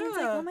wonder. Everyone's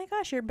like, oh my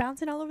gosh, you're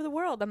bouncing all over the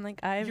world. I'm like,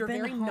 You're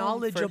been very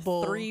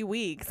knowledgeable for 3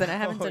 weeks and I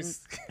haven't done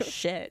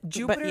shit.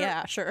 Jupiter, but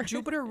yeah, sure.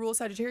 Jupiter rules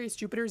Sagittarius.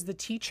 Jupiter is the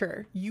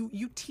teacher.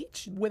 You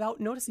teach without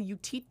noticing.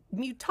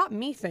 You taught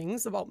me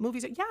things about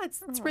movies. Yeah,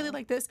 it's really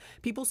like this,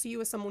 people see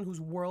you as someone who's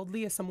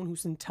worldly, as someone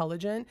who's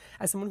intelligent,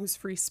 as someone who's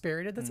free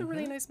spirited. That's a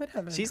really nice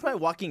midheaven. She's my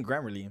walking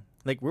Grammarly.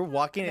 Like we're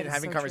walking and is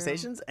having so true.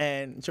 conversations,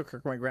 and she'll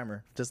correct my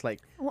grammar. Just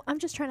like Well, I'm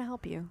just trying to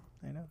help you.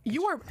 I know.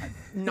 You are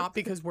not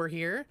because we're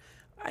here.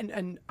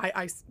 And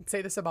I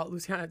say this about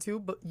Luciana too,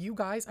 but you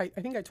guys, I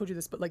think I told you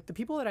this, but like the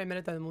people that I met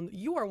at that moment,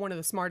 you are one of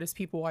the smartest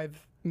people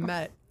I've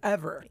met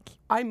ever.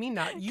 I mean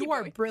that. You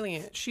are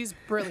brilliant. She's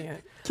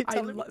brilliant.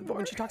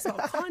 When she talks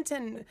about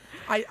content,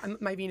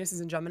 my Venus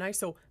is in Gemini,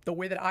 so the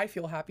way that I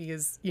feel happy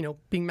is,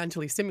 being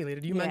mentally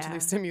stimulated. You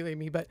mentally stimulate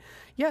me. But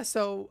yeah,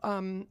 so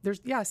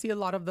I see a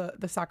lot of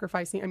the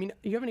sacrificing. I mean,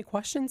 you have any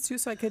questions too,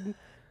 so I could...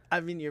 I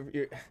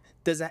mean,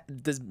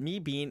 does me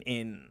being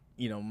in,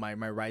 my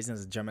rising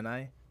as a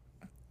Gemini,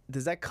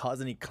 does that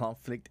cause any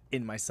conflict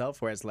in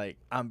myself? Whereas like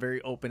I'm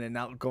very open and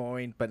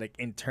outgoing, but like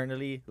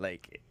internally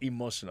like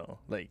emotional,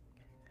 like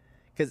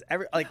because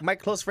my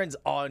close friends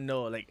all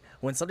know like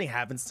when something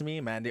happens to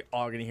me, man, they're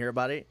all gonna hear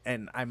about it,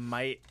 and I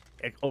might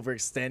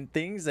overextend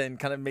things and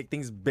kind of make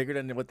things bigger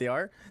than what they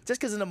are,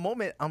 just because in a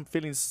moment I'm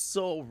feeling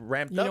so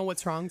ramped up. You know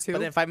what's wrong too? But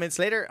then 5 minutes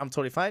later, I'm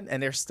totally fine,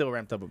 and they're still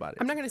ramped up about it.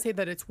 I'm not going to say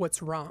that it's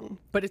what's wrong,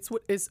 but it's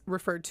what is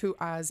referred to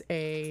as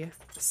a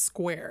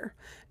square.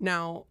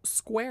 Now,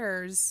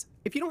 squares,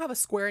 if you don't have a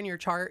square in your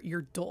chart,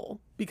 you're dull,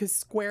 because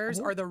squares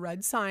are the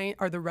red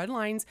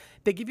lines.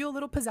 They give you a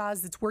little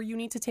pizzazz. It's where you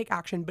need to take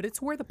action, but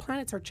it's where the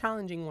planets are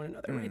challenging one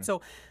another, right?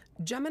 So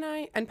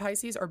Gemini and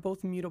Pisces are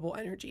both mutable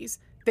energies.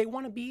 They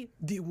want to be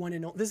the one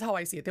and only. This is how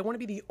I see it. They want to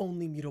be the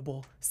only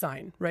mutable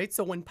sign, right?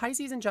 So when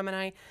Pisces and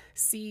Gemini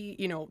see,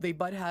 they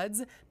butt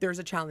heads, there's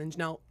a challenge.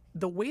 Now,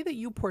 the way that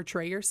you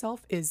portray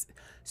yourself is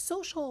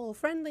social,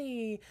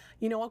 friendly,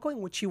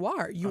 outgoing, which you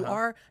are. You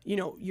are,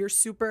 you're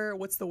super,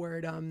 what's the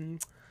word?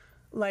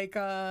 Like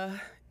the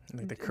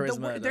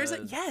charisma.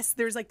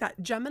 There's like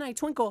that Gemini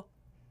twinkle.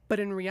 But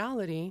in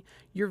reality,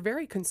 you're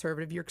very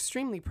conservative. You're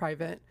extremely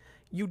private.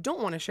 You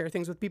don't want to share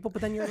things with people,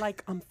 but then you're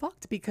like, I'm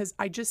fucked because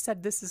I just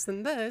said this,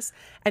 and this,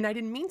 and I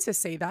didn't mean to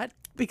say that,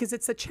 because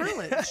it's a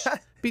challenge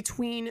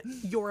between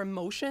your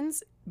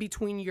emotions,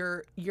 between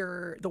your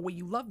the way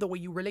you love, the way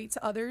you relate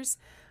to others,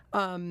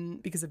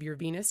 because of your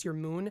Venus, your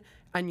moon,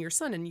 and your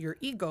sun, and your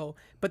ego.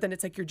 But then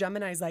it's like your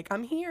Gemini's like,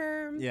 I'm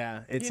here.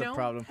 Yeah, it's a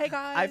problem. Hey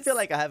guys. I feel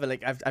like I have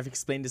I've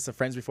explained this to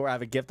friends before. I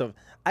have a gift of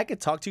I could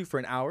talk to you for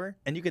an hour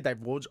and you could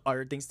divulge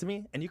other things to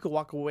me, and you could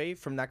walk away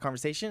from that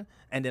conversation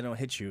and then it'll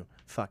hit you.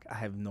 Fuck, I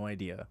have no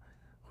idea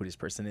who this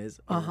person is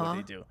or what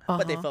they do.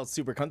 But they felt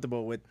super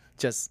comfortable with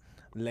just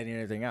letting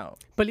everything out.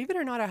 Believe it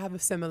or not, I have a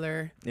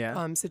similar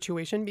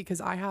situation,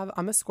 because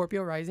I'm a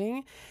Scorpio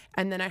rising,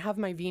 and then I have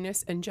my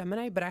Venus in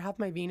Gemini, but I have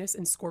my Venus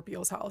in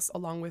Scorpio's house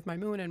along with my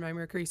moon and my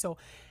Mercury. So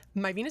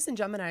my Venus in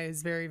Gemini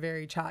is very,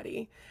 very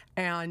chatty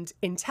and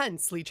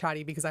intensely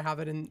chatty because I have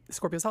it in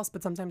Scorpio's house.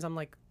 But sometimes I'm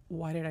like,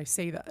 why did I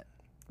say that?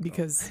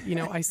 Because,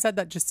 I said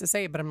that just to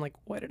say it, but I'm like,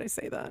 why did I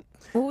say that?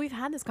 Well, we've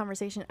had this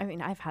conversation. I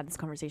mean, I've had this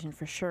conversation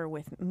for sure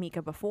with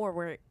Mika before,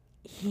 where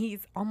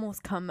he's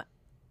almost come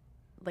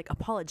like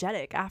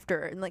apologetic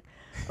after, and like,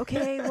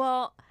 okay,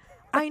 well,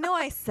 I know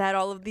I said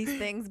all of these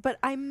things, but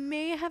I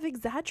may have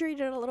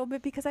exaggerated a little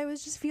bit because I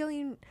was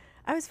feeling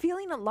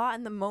a lot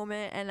in the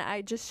moment, and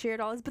I just shared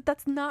all this, but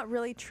that's not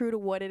really true to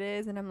what it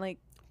is. And I'm like,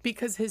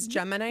 because his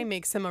Gemini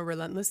makes him a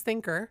relentless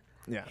thinker.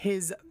 Yeah.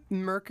 His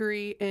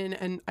Mercury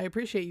and I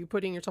appreciate you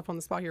putting yourself on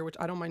the spot here, which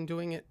I don't mind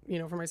doing it,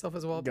 for myself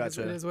as well, because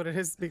Gotcha. it is what it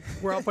is.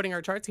 We're all putting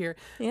our charts here.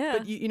 Yeah.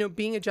 But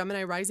being a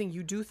Gemini rising,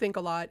 you do think a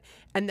lot,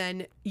 and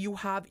then you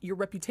have your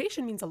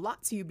reputation means a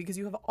lot to you because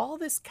you have all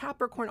this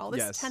Capricorn, all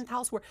this 10th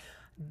house where.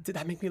 Did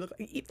that make me look?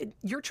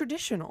 You're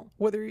traditional,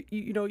 whether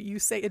you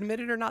say admit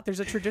it or not. There's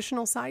a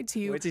traditional side to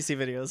you. Wait till you see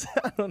videos.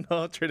 I don't know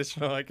how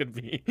traditional I could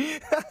be.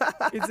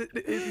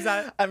 Is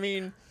that? I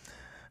mean,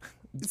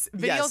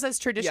 videos as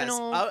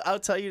traditional. Yes. I'll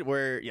tell you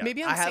where. Yeah,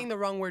 maybe I'm saying the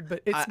wrong word,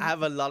 but it's. I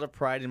have a lot of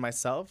pride in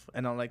myself,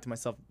 and I don't like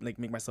to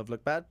make myself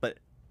look bad. But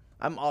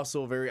I'm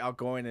also very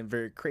outgoing and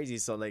very crazy.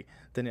 So like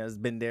Danielle's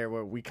been there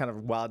where we kind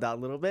of wild out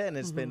a little bit, and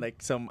it's been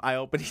like some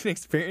eye-opening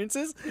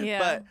experiences. Yeah.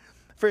 But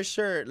for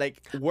sure,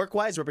 like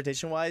work-wise,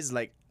 reputation-wise,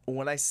 like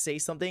when I say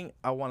something,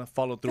 I want to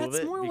follow through with it.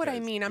 That's more what I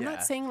mean. I'm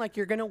not saying like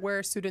you're going to wear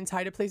a suit and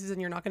tie to places and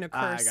you're not going to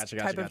curse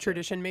type of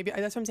tradition. Maybe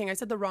that's what I'm saying. I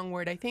said the wrong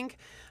word. I think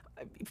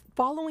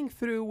following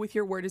through with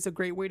your word is a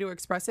great way to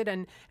express it,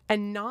 and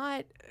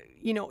not,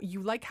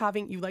 you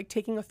like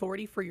taking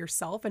authority for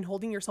yourself and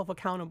holding yourself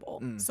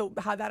accountable. So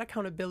how that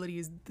accountability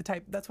is the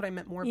type, that's what I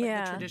meant more by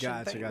the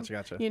tradition thing.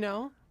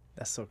 Gotcha.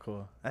 That's so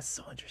cool. That's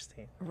so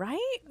interesting. Right?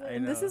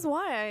 And this is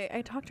why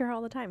I talk to her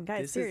all the time.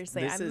 Guys,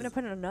 seriously, I'm going to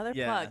put in another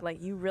plug. Like,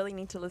 you really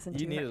need to listen to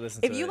her. You need to listen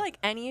if you like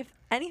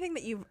anything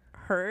that you've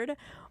heard,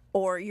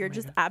 or you're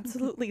just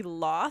absolutely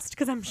lost,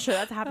 because I'm sure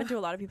that's happened to a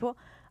lot of people,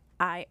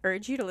 I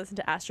urge you to listen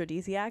to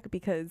Aphrodisiac,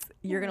 because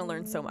you're going to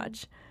learn so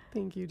much.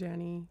 Thank you,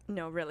 Danny.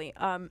 No, really.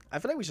 I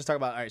feel like we should talk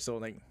about, all right, so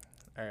like,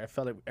 all right, I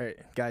felt like, all right,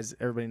 guys,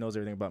 everybody knows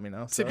everything about me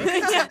now. So.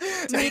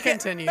 To be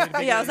continued.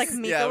 Yeah, I was like,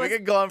 Mika we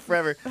could go on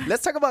forever.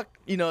 Let's talk about,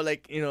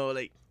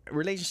 like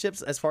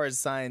relationships as far as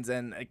signs,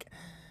 and like,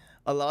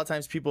 a lot of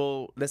times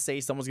people, let's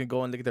say someone's gonna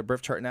go and look at their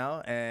birth chart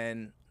now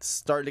and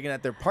start looking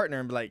at their partner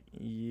and be like,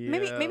 yeah,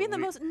 maybe in the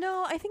most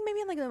I think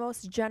maybe in like the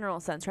most general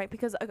sense, right?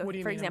 Because What do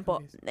you for mean? I'm example,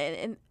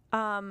 confused.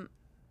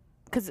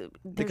 because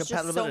there's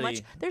just so much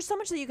compatibility. there's so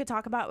much that you could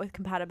talk about with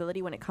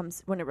compatibility when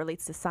it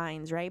relates to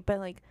signs, right? But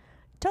like,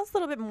 tell us a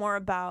little bit more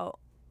about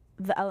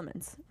the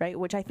elements, right?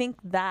 Which I think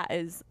that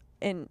is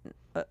in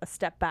a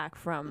step back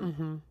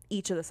from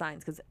each of the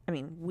signs, because I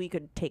mean we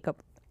could take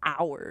up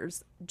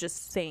hours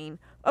just saying,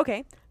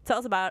 okay, tell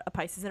us about a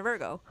Pisces and a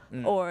Virgo,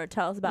 or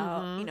tell us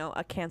about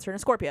a Cancer and a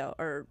Scorpio,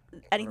 or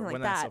anything like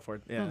and that. so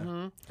forth.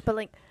 Yeah. But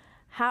like,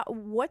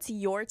 what's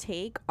your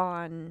take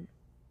on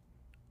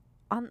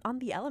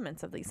the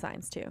elements of these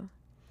signs too?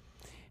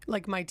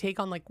 Like my take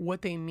on like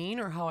what they mean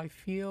or how I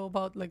feel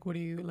about like what do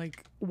you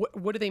like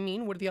what do they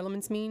mean? What do the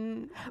elements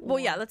mean? Well,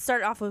 yeah, let's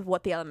start off with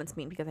what the elements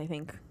mean, because I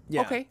think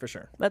Yeah. Okay. For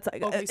sure. that's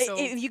like, Okay, so-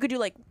 if you could do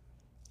like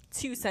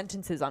 2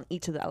 sentences on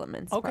each of the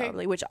elements, Okay.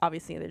 probably, which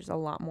obviously there's a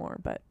lot more,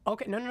 but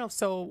Okay, no.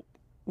 So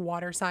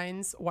water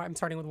signs. I'm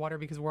starting with water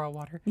because we're all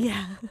water.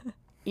 yeah.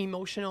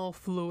 Emotional,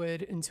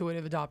 fluid,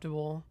 intuitive,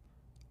 adaptable.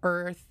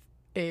 Earth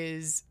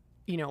is,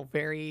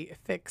 very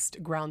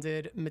fixed,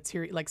 grounded,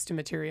 likes to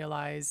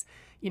materialize,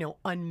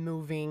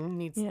 unmoving,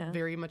 needs Yeah.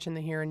 very much in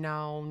the here and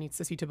now, needs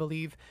to see to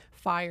believe.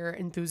 Fire,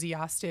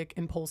 enthusiastic,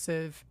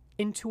 impulsive,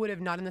 intuitive,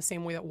 not in the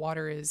same way that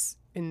water is,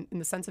 in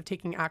the sense of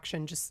taking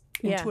action, just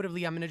Yeah.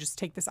 intuitively, I'm going to just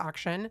take this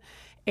action.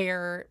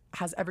 Air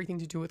has everything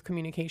to do with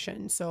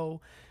communication.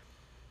 So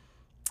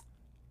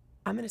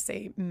I'm going to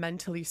say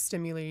mentally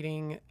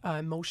stimulating,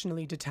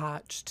 emotionally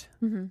detached,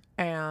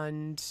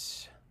 and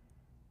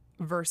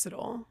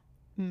versatile.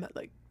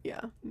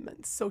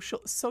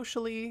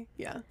 Socially,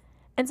 yeah.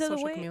 And so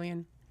Social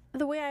chameleon.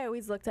 the way I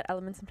always looked at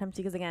elements sometimes,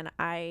 because again,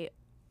 I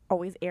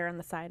always err on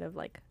the side of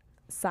like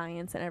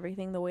science and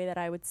everything, the way that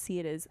I would see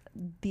it is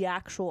the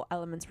actual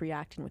elements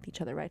reacting with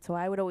each other, right? So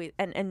I would always,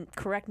 and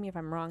correct me if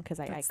I'm wrong, because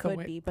I That's the could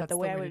way- be, but that's the the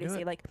way I way would to do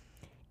say, it. like,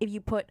 if you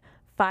put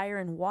fire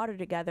and water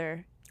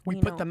together, We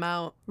you put know- them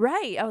out.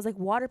 right? I was like,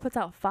 water puts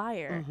out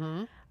fire,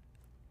 Mm-hmm.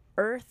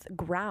 earth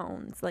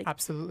grounds, like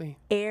Absolutely.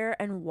 air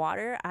and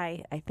water.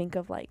 I think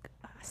of like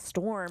a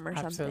storm or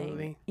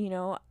Absolutely.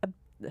 something.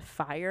 The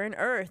fire and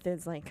earth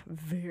is like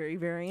very,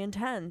 very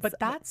intense. But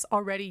that's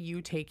already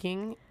you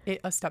taking it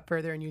a step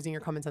further and using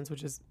your common sense,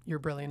 which is you're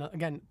brilliant.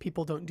 Again,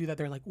 people don't do that.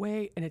 They're like,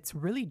 wait, and it's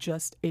really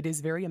just, it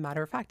is very a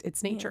matter of fact.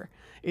 It's nature.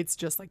 It's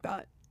just like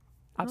that.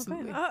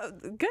 Absolutely. Okay. Oh,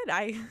 good.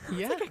 I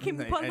Yeah. think I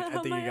came upon that I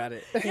on think my you got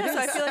it. Yeah, so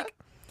I feel like.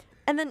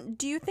 And then,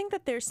 do you think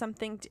that there's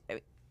something?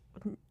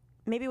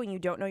 Maybe when you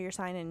don't know your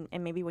sign,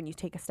 and maybe when you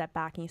take a step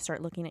back and you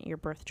start looking at your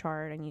birth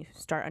chart and you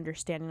start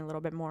understanding a little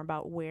bit more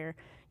about where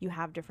you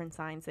have different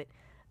signs,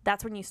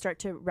 that's when you start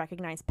to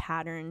recognize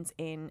patterns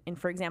in,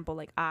 for example,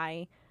 like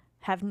I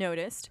have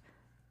noticed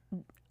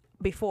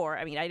before.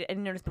 I mean, I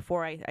didn't notice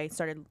before I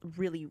started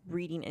really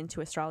reading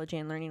into astrology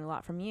and learning a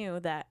lot from you,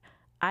 that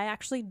I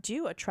actually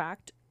do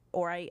attract,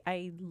 or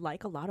I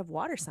like a lot of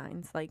water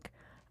signs. Like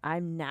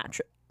I'm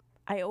natural.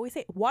 I always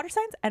say water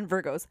signs and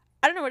Virgos.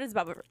 I don't know what it is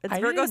about, but it's I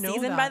Virgo didn't know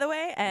season, by that. the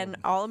way, and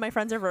all of my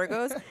friends are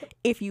Virgos.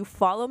 If you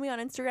follow me on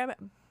Instagram,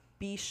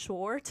 be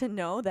sure to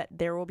know that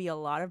there will be a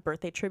lot of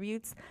birthday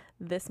tributes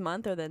this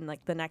month, or then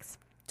like the next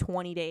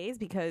 20 days,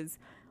 because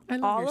I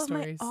love your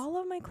stories.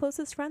 all of my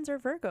closest friends are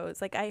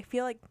Virgos. Like I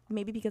feel like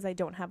maybe because I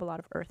don't have a lot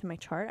of earth in my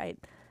chart,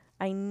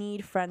 I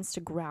need friends to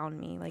ground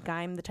me. Like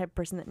I'm the type of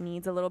person that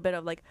needs a little bit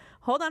of like,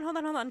 hold on.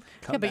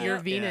 Yeah, but your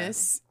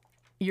Venus,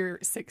 your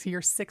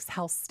sixth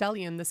house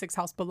stellium, the sixth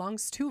house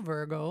belongs to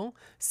Virgo.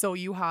 So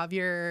you have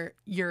your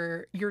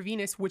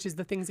Venus, which is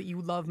the things that you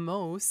love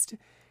most,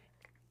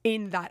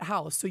 in that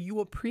house. So you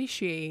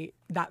appreciate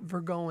that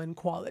Virgoan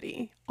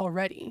quality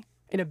already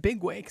in a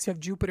big way, because you have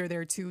Jupiter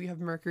there too. You have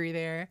Mercury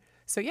there.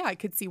 So yeah, I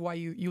could see why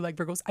you like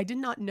Virgos. I did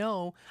not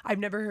know. I've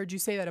never heard you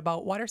say that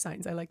about water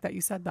signs. I like that you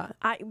said that.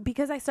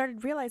 Because I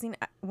started realizing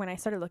when I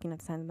started looking at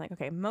the signs, I'm like,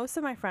 okay, most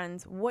of my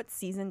friends, what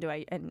season do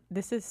I? And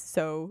this is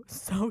so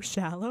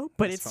shallow,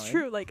 but That's it's fine.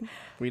 true. Like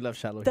We love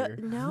shallow the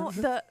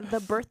here. the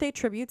birthday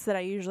tributes that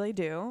I usually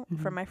do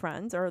for my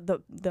friends, or the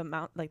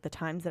amount, like the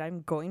times that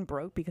I'm going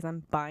broke because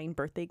I'm buying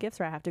birthday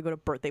gifts, or I have to go to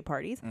birthday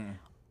parties,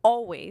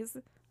 always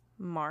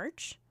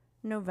March,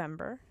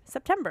 November,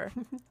 September.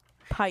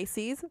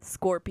 Pisces,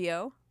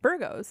 Scorpio,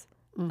 Virgos.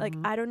 Like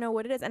I don't know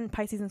what it is, and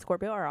Pisces and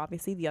Scorpio are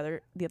obviously the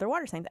other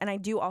water signs. And I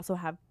do also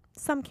have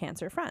some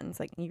Cancer friends.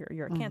 Like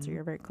you're a Cancer,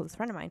 you're a very close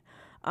friend of mine.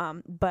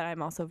 But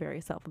I'm also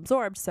very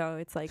self-absorbed, so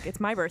it's like it's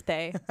my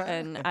birthday,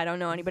 and I don't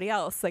know anybody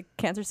else. Like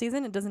Cancer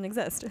season, it doesn't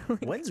exist.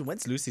 When's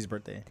Lucy's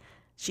birthday?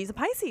 She's a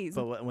Pisces.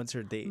 But when's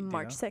her date? Do you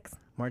March know? 6th.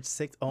 March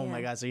 6th. Oh my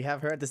Yeah. God! So you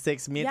have her at the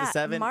 6th, me at the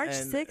 7th. March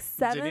and 6th,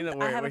 7th. Janina,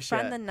 I have a where's she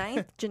friend at?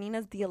 the 9th.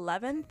 Janina's the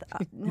 11th.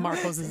 No,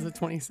 Marcos is the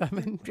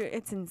 27th.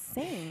 it's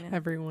insane.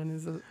 Everyone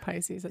is a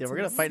Pisces. Yeah, That's we're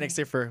gonna fight insane. next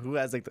year for who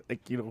has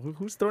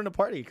who's throwing the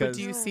party. But Because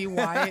do you see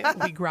why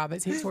we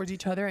gravitate towards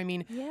each other? I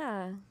mean,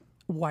 Yeah.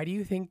 why do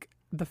you think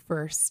the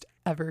first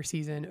ever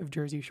season of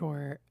Jersey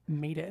Shore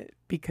made it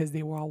because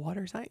they were all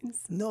water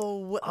signs.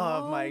 No.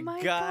 Oh,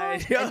 my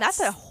God. And that's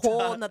a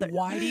whole nother.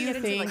 Why do you Get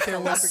into, think like, there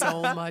was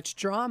celebrity- so much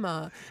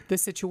drama? The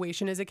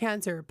situation is a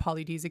Cancer.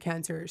 Pauly D is a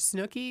Cancer.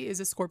 Snooki is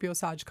a Scorpio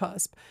Sag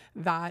cusp.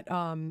 That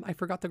I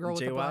forgot the girl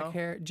with the black JWoww?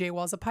 hair.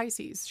 JWoww's a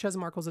Pisces. She has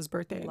Markle's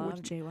birthday. Love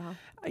which, JWoww.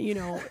 you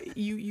know,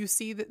 you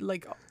see that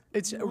like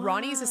it's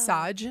Ronnie's a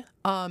Sag.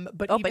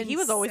 But Oh, but even he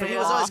was always a He Sam-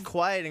 was always Off.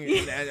 quiet. And,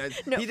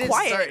 No, he didn't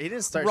quiet. start. He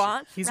didn't start.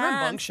 Ron, He's Ron,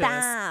 rambunctious.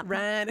 Stop.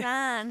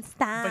 Ron.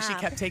 Stop. But she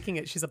kept taking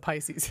it. She's a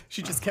Pisces.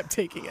 She just kept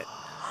taking it.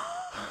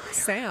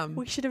 Sam.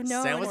 We should have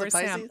known. Sam was a Or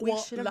Sam. Pisces? We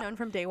Well, should have la- known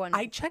from day one.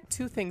 I checked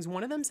two things.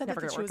 One of them said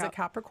Never that gonna she was work a out.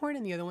 Capricorn,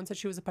 and the other one said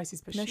she was a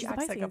Pisces. But No, she she's a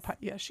acts like a Pisces.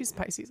 yeah, she's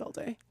Pisces all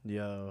day.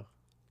 Yo.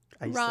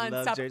 I used Ron, to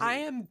love stop! Jersey. I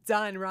am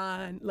done,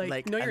 Ron.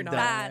 Like no, I'm you're not.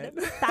 done.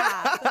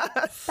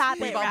 Stop. Stop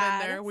it, We've all Ron.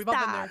 been there. We've all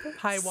been Stop. there.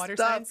 High water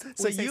Stop. signs.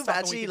 So We say you've stop and we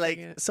actually keep like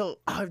taking it. so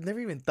I've never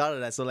even thought of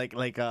that. So like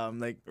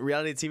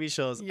reality TV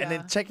shows and Yeah.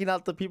 then checking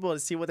out the people to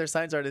see what their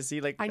signs are to see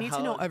like I need to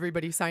how- know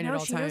everybody's sign No, at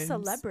all she times.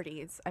 knows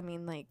celebrities. I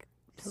mean, like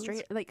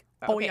straight, like.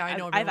 Oh, okay, yeah, I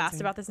know I've everyone's asked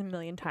saying. about this a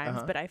million times,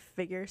 Uh-huh. but I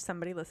figure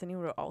somebody listening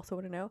would also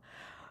want to know.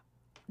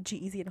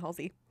 G-Eazy and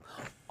Halsey.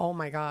 Oh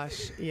my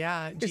gosh,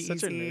 yeah, You're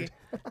such a G-Eazy,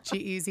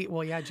 G-Eazy.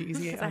 Well, yeah,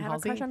 G-Eazy Because I and have a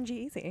crush Halsey, on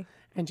G-Eazy.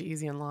 and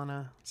G-Eazy and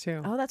Lana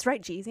too. Oh, that's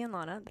right, G-Eazy and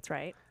Lana. That's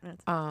right.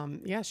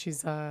 Yeah,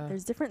 she's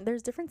There's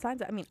different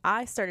signs. I mean,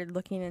 I started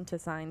looking into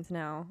signs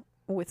now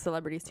with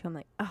celebrities too. I'm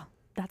like, oh,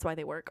 that's why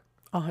they work.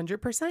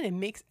 100%.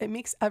 It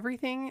makes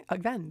everything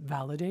again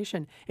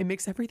validation. It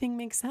makes everything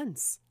make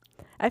sense.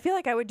 I feel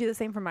like I would do the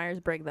same for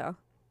Myers-Briggs though.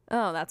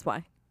 Oh, that's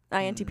why.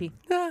 INTP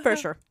for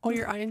sure. Oh,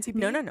 you're INTP.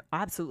 No,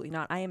 absolutely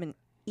not. I am an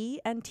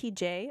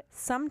ENTJ.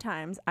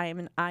 Sometimes I am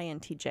an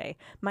INTJ.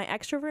 My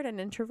extrovert and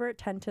introvert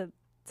tend to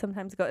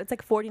sometimes go. It's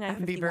like 49,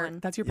 51.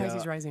 Ambivert. That's your Yo,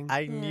 Pisces rising.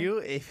 I knew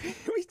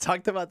if we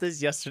talked about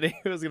this yesterday,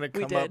 it was gonna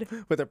We come up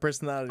did. with a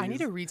personality. I need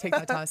to retake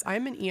that test.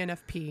 I'm an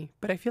ENFP,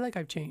 but I feel like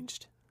I've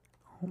changed.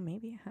 Oh,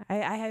 maybe. I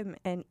am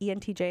an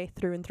ENTJ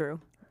through and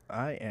through.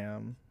 I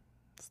am.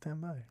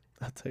 Stand by.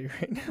 I'll tell you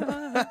right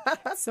now.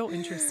 So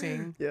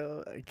interesting.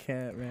 Yo, I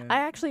can't, man. I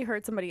actually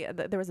heard somebody,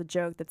 there was a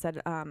joke that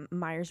said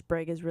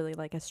Myers-Briggs is really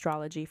like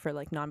astrology for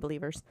like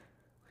non-believers.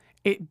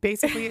 It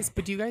basically is.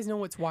 But do you guys know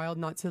what's wild?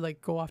 Not to like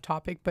go off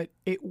topic, but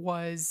it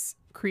was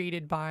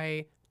created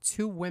by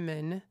two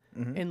women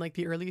in like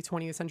the early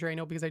 20th century. I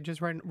know because I just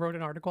wrote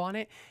an article on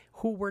it,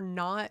 who were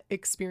not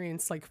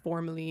experienced like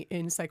formally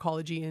in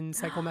psychology and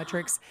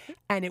psychometrics.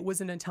 And it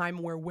was in a time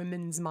where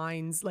women's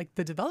minds, like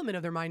the development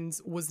of their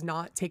minds was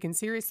not taken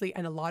seriously.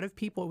 And a lot of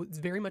people, it was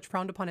very much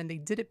frowned upon. And they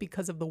did it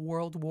because of the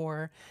world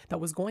war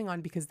that was going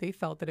on, because they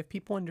felt that if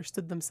people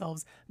understood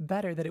themselves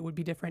better, that it would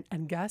be different.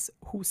 And guess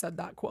who said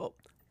that quote?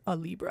 A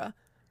Libra.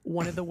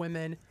 One of the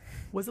women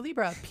was a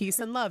Libra. Peace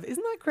and love.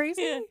 Isn't that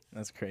crazy?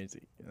 That's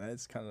crazy.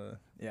 That's kind of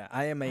yeah.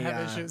 I am a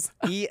have issues.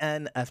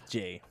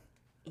 ENFJ.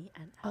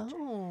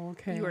 Oh,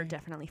 okay. You are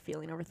definitely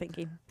feeling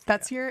overthinking.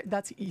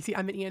 You see,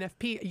 I'm an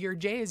ENFP. Your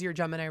J is your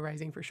Gemini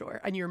rising for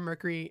sure. And your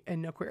Mercury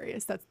and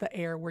Aquarius. That's the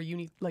air where you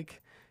need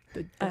like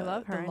the I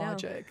love her, the I know.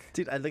 logic.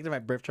 Dude, I looked at my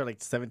birth chart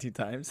like 17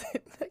 times.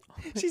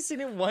 She's seen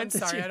it I'm once.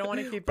 and sorry, she- I don't want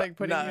to keep like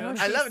putting Nah, you.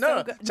 I she's love so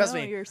no. good. Trust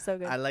No, me. you're so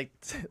good. I like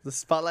the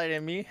spotlight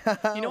in me.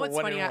 You know what's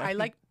One funny? in I one.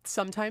 like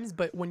sometimes,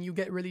 but when you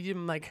get really deep,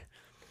 I'm like,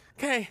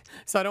 okay.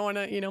 So I don't want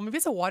to, maybe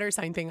it's a water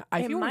sign thing. I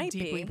It feel we're might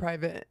deeply be.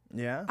 private.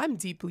 Yeah. I'm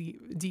deeply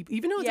deep,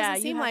 even though it Yeah, doesn't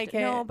you seem have like to,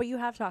 it. no, but you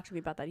have talked to me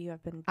about that. You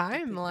have been. I'm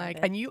deeply like,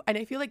 private. and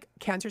I feel like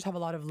cancers have a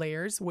lot of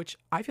layers, which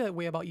I feel that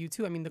way about you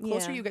too. I mean, the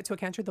closer Yeah. you get to a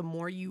cancer, the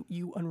more you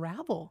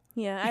unravel.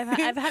 Yeah,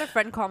 I've had a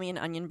friend call me an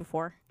onion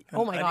before.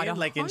 Oh my god, onion,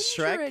 like in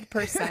Shrek?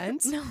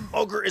 100%.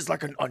 Ogre is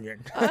like an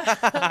onion.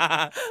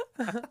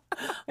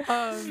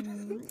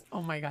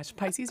 Oh my gosh,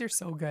 Pisces are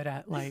so good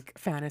at like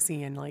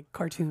fantasy and like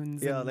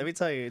cartoons. Yo, and- let me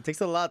tell you, it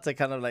takes a lot to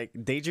kind of like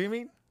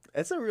daydreaming.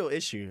 It's a real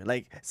issue.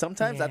 Like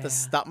sometimes I have to Yeah.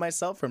 stop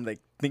myself from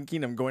like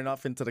thinking I'm going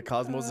off into the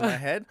cosmos in my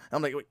head.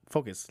 I'm like, wait,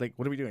 focus. Like,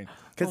 what are we doing?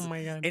 Oh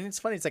my God. And it's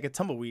funny. It's like a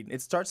tumbleweed.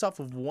 It starts off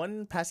with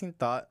one passing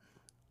thought.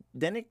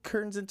 Then it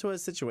turns into a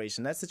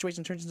situation. That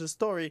situation turns into a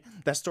story.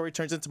 That story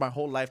turns into my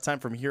whole lifetime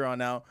from here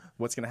on out.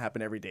 What's gonna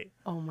happen every day?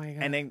 oh my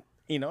god. And then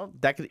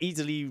that could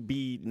easily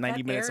be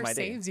 90 that minutes air of my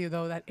day. saves you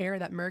though. That air,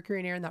 that Mercury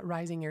and air, and that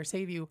rising air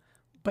save you.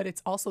 But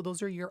it's also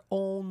those are your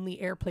only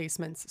air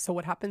placements. So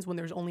what happens when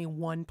there's only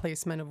one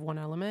placement of one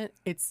element?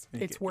 It's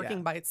working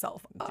yeah. by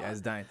itself. Yeah, it's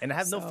dying. And I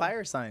have no so-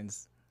 fire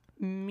signs.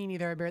 Me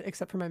neither. I barely,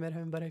 except for my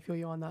midheaven, but I feel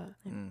you on that.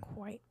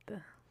 Quite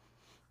the.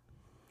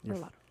 A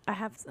lot. I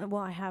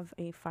have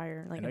a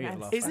fire. Like know you have I a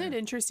lot of Isn't it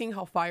interesting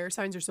how fire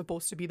signs are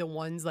supposed to be the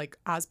ones like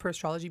as per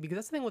astrology? Because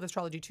that's the thing with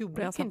astrology too.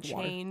 We also can have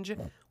water. change.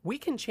 We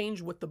can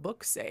change what the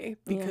books say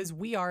because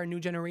we are a new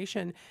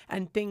generation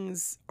and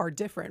things are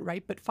different,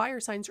 right? But fire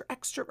signs are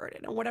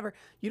extroverted and whatever.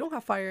 You don't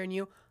have fire in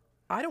you.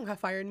 I don't have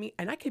fire in me,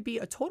 and I could be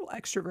a total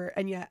extrovert,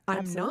 and yet I'm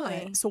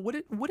Absolutely. not. So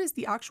what is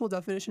the actual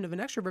definition of an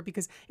extrovert?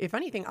 Because if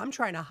anything, I'm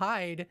trying to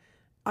hide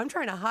I'm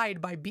trying to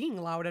hide by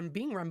being loud and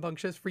being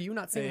rambunctious for you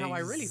not seeing how I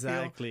really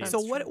Exactly. feel. That's So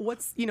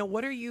what's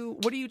what are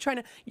you trying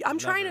to I'm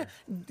trying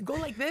to go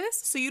like this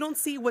so you don't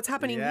see what's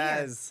happening here.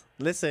 Yes.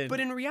 Listen. But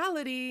in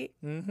reality,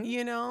 and might be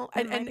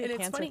a it's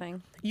cancer funny.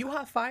 thing. You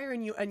have fire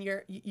and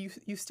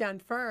you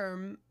stand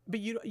firm, but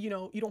you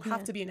don't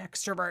have to be an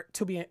extrovert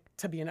to be an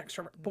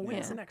extrovert. But when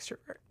is an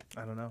extrovert?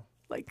 I don't know.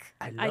 Like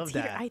I love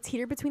that. I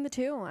teeter between the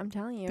two. I'm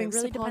telling you, Things it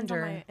really to depends on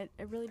ponder.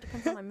 it really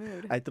depends on my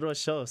mood. I throw a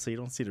show so you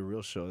don't see the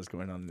real show that's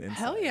going on the inside.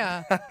 hell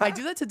yeah, I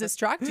do that to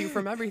distract you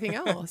from everything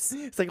else.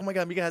 It's like, oh my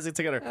God, Mika has it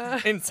together.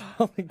 Inside,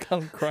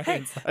 I'm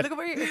crying inside. Look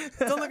over here.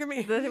 Don't look at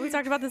me. We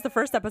talked about this the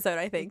first episode,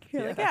 I think.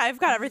 You're like, yeah, I've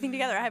got everything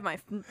together. I have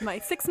my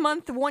 6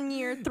 month, 1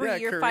 year, 3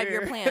 year, 5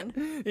 year plan.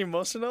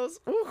 Emotionals?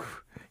 Ooh,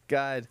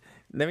 God.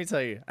 Let me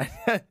tell you.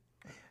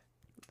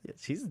 Yeah,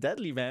 she's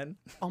deadly, man.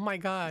 Oh my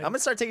god. I'm going to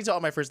start taking you to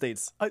all my first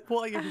dates.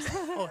 Well, you're just,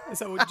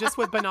 so just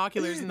with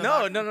binoculars in the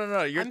No, back.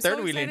 no. You're I'm third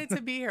so wheeling. excited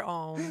to be here.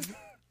 Oh,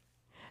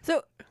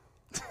 So,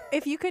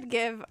 if you could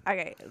give,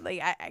 okay, like,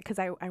 because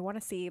I want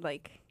to see,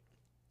 like,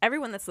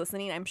 everyone that's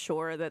listening, I'm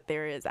sure that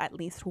there is at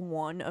least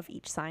one of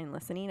each sign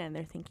listening, and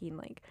they're thinking,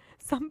 like,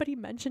 somebody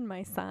mentioned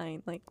my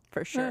sign, like,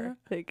 for sure.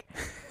 Like,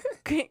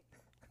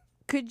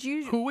 could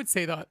you? who would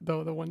say that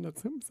though? The one that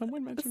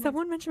someone mentioned.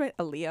 Someone mentioned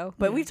a Leo,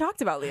 but we've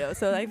talked about Leo,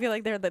 so I feel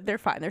like they're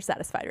fine. They're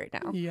satisfied right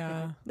now.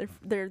 Yeah.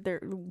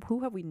 They're. Who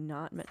have we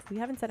not met? We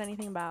haven't said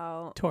anything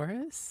about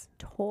Taurus.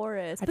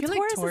 Taurus. I But feel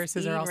like Taurus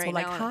is Tauruses are being also right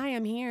like, now. "Hi,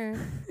 I'm here."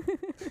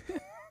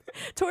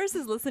 Taurus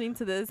is listening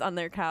to this on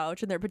their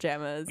couch in their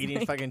pajamas. Eating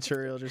like, fucking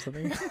Cheerios or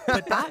something.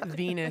 But that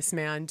Venus,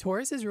 man,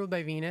 Taurus is ruled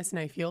by Venus, and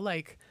I feel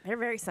like they're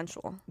very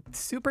sensual.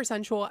 super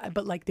sensual,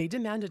 but like they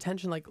demand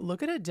attention. Like,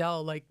 look at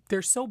Adele. Like,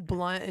 they're so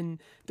blunt,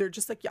 and they're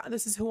just like, yeah,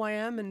 this is who I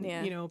am,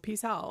 and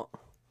peace out.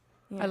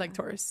 I like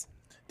Taurus.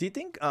 Do you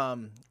think,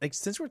 like,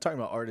 since we're talking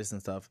about artists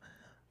and stuff,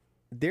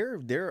 their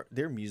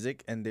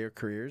music and their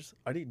careers,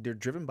 they're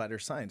driven by their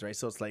signs, right?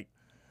 So it's like,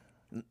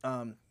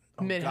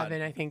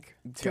 Midheaven, I think,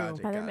 too.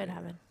 Gotcha. By their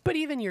midheaven. But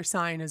even your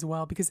sign as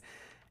well, because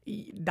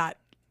that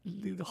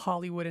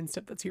Hollywood and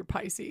stuff, that's your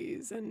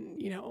Pisces,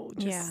 and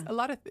just a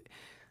lot of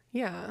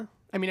yeah.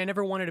 I mean, I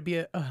never wanted to be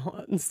a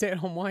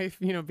stay-at-home wife.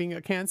 Being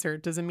a Cancer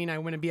doesn't mean I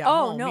want to be at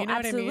home. No, you know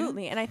absolutely. what I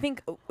mean? And I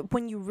think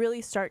when you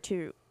really start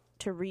to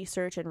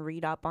research and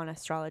read up on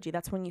astrology,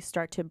 that's when you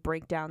start to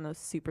break down those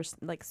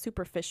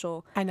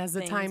superficial. And as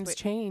the things times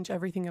change,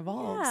 everything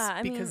evolves. Yeah,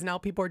 I because mean- now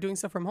people are doing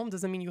stuff from home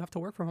doesn't mean you have to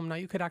work from home. Now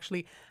you could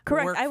actually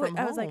Correct. work I from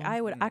was like, home.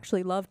 I would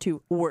actually love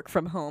to work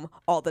from home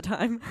all the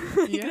time.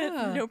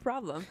 Yeah. No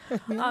problem.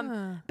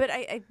 But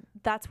I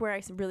that's where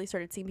I really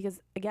started seeing,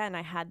 because again,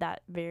 I had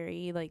that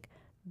very like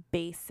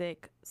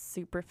basic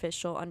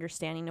superficial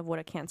understanding of what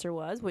a Cancer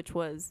was, which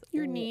was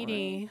You're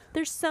needy.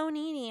 They're so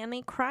needy and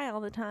they cry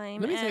all the time.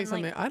 Let me tell you and,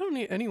 something. like, I don't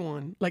need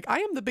anyone. Like, I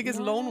am the biggest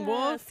lone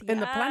wolf in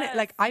the planet.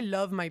 Like, I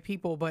love my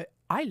people, but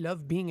I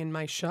love being in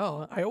my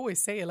shell. I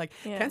always say it. Like,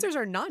 Cancers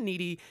are not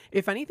needy.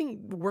 If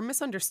anything, we're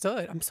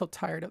misunderstood. I'm so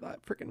tired of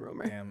that freaking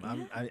rumor.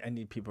 Damn, I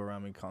need people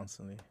around me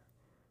constantly.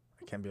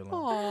 I can't be alone.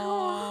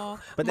 Aww.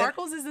 But then-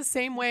 Marcos is the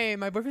same way.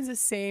 My boyfriend's the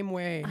same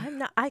way. I'm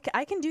not. I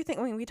can do things.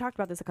 I mean, we talked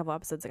about this a couple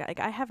episodes ago. Like,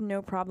 I have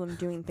no problem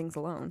doing things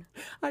alone.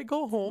 I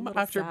go home little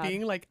after sad.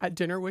 being like at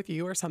dinner with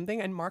you or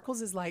something, and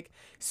Marcos is like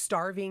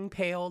starving,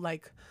 pale,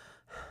 like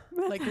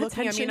looking at me,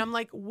 Attention. and I'm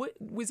like, "What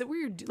was it? Were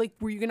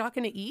you not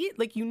going to eat?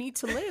 Like, you need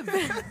to live."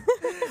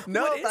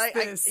 No, What is but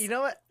this? you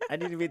know what? I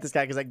need to meet this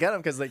guy because I get him.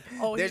 Because like,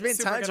 Oh, there's he's been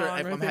super times get where on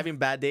if with I'm it. having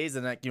bad days,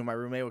 and like my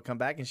roommate would come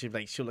back and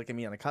she'll look at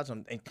me on the couch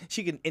and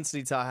she can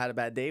instantly tell I had a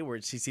bad day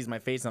where she sees my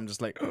face and I'm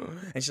just like,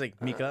 and she's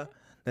like, Mika,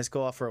 let's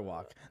go out for a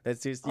walk. Let's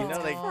do,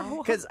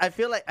 because I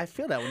feel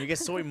that when you get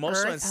so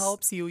emotional, Earth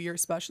helps you.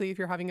 Especially if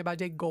you're having a bad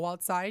day, go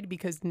outside,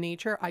 because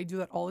nature. I do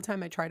that all the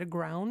time. I try to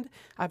ground.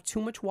 I have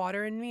too much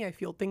water in me. I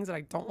feel things that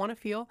I don't want to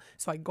feel,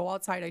 so I go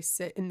outside. I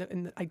sit in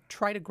the. I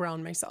try to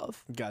ground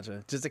myself.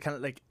 Gotcha. Just to kind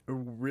of like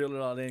reel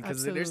it all in,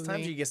 because there's times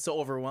Absolutely. you get so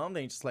overwhelmed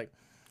and you're just like,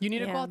 You need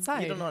to Yeah. go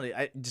outside. you don't know.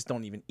 I just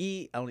don't even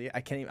eat.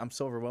 I can't even. I'm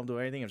so overwhelmed with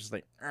everything. I'm just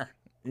like,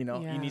 you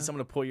Yeah. need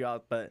someone to pull you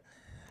out, but.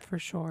 For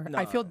sure. No.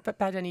 I feel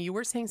bad, Jenny. You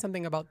were saying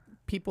something about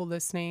people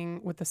listening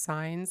with the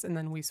signs, and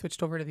then we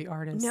switched over to the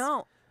artists.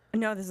 No,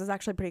 this is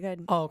actually pretty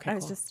good. Oh, okay, I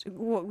was cool. just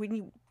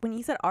when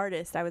you said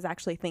artist, I was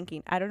actually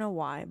thinking, I don't know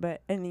why,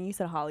 and then you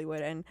said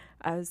Hollywood, and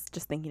I was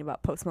just thinking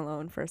about Post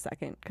Malone for a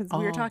second, because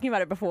we were Oh. talking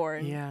about it before.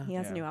 And Yeah. he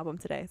has Yeah. a new album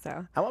today,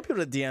 so I want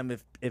people to DM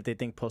if they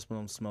think Post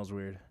Malone smells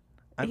weird.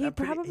 he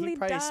probably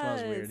does.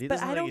 smells weird. He but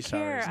doesn't I look don't like he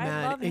showers. care. I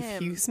Man, love if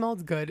him. he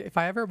smelled good, if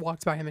I ever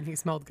walked by him and he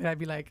smelled good, I'd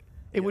be like,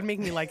 it would make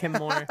me like him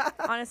more.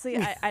 Honestly,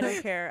 I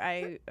don't care.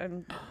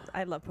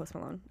 I love Post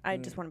Malone. I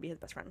just want to be his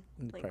best friend.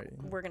 Like, Party.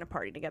 we're gonna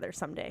party together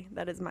someday.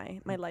 That is my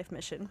life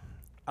mission.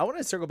 I want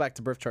to circle back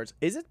to birth charts.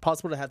 Is it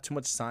possible to have too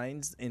much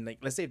signs in, like,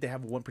 let's say if they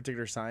have one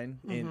particular sign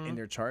in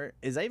their chart?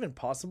 Is that even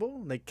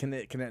possible? Like, can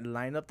it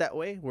line up that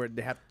way where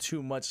they have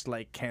too much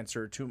like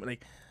Cancer,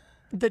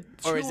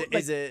 or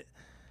is it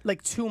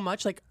like too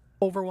much, like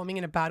overwhelming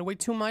in a bad way,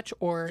 too much,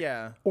 or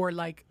Yeah. or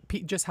like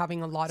just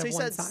having a lot So of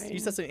one sign. you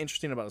said something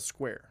interesting about a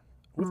square.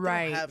 What if they don't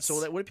Right. have, so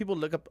like, what if people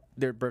look up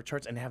their birth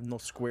charts and have no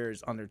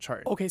squares on their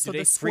chart? Okay, so Do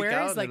they the freak square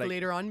out is and they're like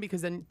later on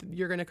because then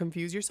you're gonna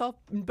confuse yourself.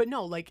 But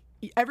no, like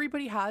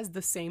everybody has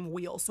the same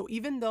wheel. So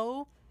even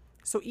though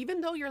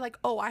you're like,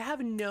 oh, I have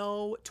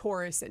no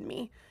Taurus in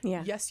me.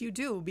 Yeah. Yes, you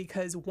do,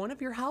 because one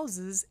of your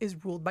houses is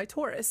ruled by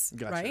Taurus,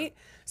 Gotcha. right?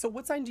 So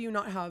what sign do you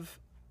not have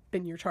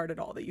in your chart at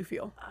all that you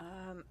feel?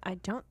 I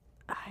don't.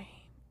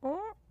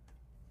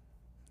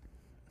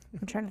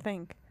 I'm trying to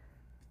think.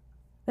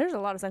 There's a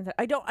lot of signs that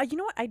I don't. You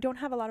know what? I don't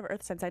have a lot of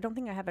Earth signs. I don't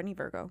think I have any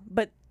Virgo,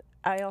 but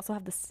I also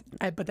have this.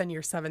 But then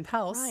your seventh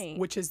house, Right.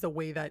 which is the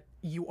way that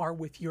you are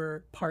with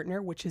your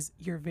partner, which is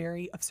you're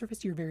very of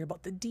service. You're very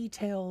about the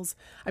details.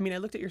 I mean, I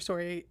looked at your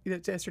story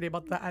yesterday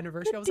about the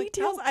anniversary. I was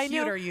details, like, how I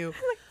cute know. are you?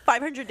 Like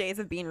 500 days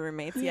of being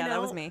roommates. You Yeah,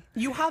 that was know, me.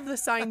 You have the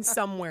signs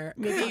somewhere.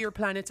 Maybe your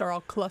planets are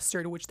all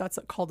clustered, which that's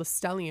called a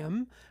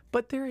stellium.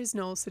 But there is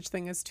no such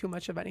thing as too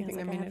much of Yeah, it's anything.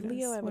 like I mean, I have it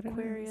Leo, is I have what it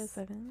Aquarius.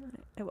 is.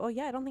 Oh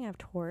yeah, I don't think I have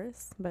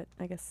Taurus, but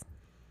I guess.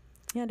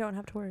 Yeah, I don't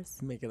have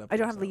Taurus. Make it up. I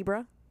don't have yourself.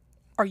 Libra.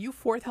 Are you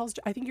fourth house?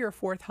 I think you're a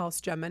fourth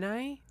house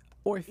Gemini.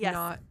 Or if Yes.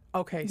 not,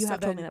 okay. You so have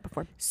then, told me that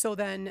before. So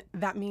then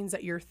that means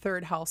that your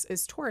third house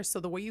is Taurus. So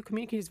the way you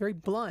communicate is very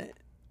blunt.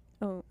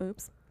 Oh,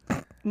 oops.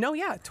 No,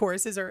 yeah,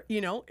 Tauruses are,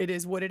 it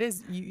is what it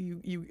is.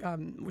 You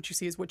what you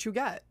see is what you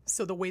get.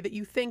 So the way that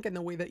you think and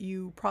the way that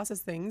you process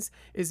things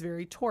is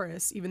very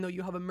Taurus, even though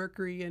you have a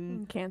Mercury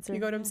and Cancer. You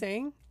know what I'm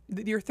saying?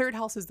 Your third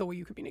house is the way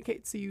you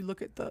communicate. So you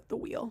look at the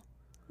wheel.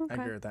 I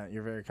agree with that.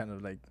 You're very kind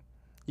of like,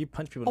 you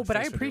punch people. Oh, in the but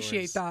I face with your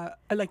appreciate words. that.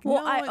 I like.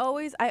 Well, no,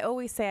 I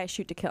always say I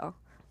shoot to kill.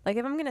 Like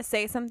if I'm gonna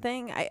say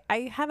something, I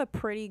have a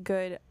pretty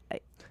good.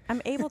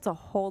 I'm able to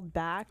hold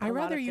back. I'd a lot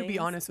rather of you be things.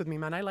 honest with me,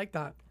 man. I like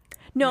that.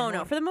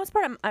 No. For the most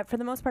part,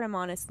 I'm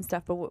honest and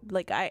stuff. But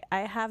like I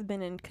have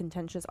been in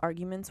contentious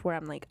arguments where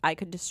I'm like, I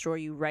could destroy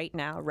you right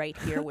now, right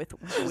here with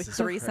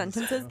three Christ.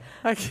 sentences.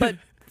 But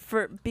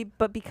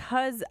But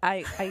because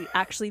I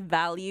actually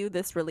value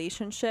this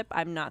relationship,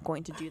 I'm not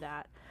going to do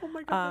that. oh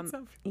my god, that's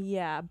so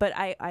Yeah, but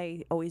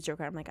I always joke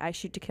around. I'm like, I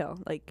shoot to kill.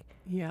 Like,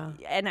 yeah.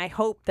 and I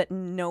hope that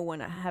no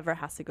one ever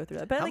has to go through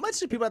that. But How like, much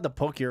do people have to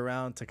poke you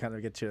around to kind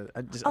of get you?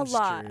 I'm a just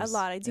lot. curious.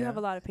 I do Yeah. have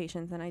a lot of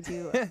patience, and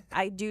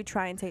I do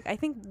try and take. I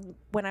think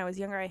when I was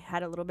younger, I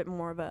had a little bit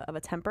more of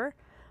a temper,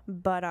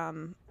 but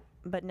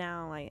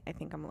now I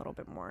think I'm a little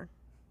bit more.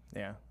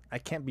 Yeah, I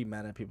can't be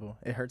mad at people.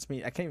 It hurts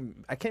me. I can't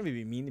even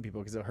be mean to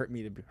people because it'll hurt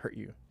me to hurt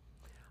you.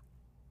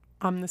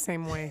 I'm the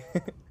same way.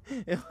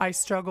 I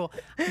struggle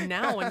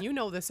now, and you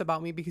know this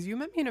about me because you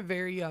met me in a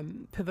very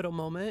pivotal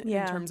moment in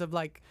Yeah. terms of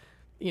like,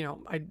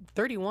 I'm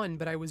 31,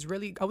 but I was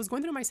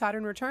going through my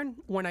Saturn return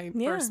when I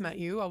Yeah. first met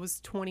you. I was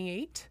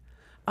 28,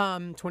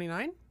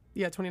 29,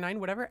 yeah, 29,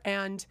 whatever.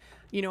 And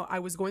I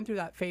was going through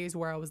that phase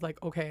where I was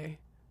like, okay,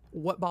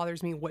 what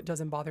bothers me? What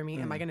doesn't bother me?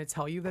 Am I going to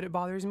tell you that it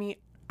bothers me?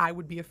 I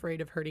would be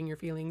afraid of hurting your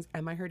feelings.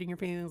 Am I hurting your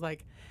feelings?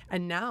 Like,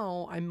 and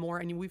now I'm more,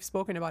 and we've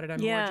spoken about it. I'm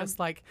Yeah. more just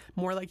like,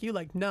 more like you,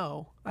 like,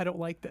 no, I don't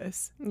like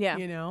this. Yeah.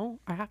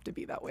 I have to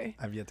be that way.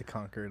 I've yet to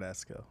conquer it,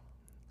 Esco.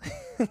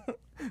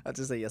 I'll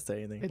just say yes to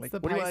anything. It's Like, the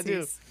what do you want to do?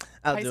 Pisces.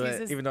 I'll do Pisces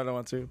it, is- even though I don't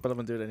want to, but I'm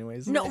gonna do it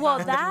anyways. No, Yeah.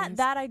 well, Boundaries.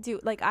 that I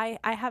do. Like I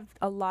have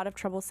a lot of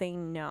trouble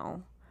saying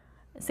no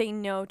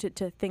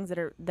to things that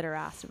are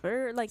asked of,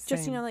 or like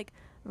just Same. like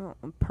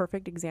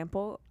perfect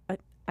example.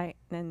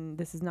 And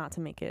this is not to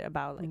make it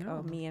about like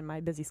No. me and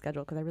my busy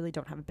schedule because I really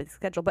don't have a busy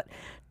schedule. But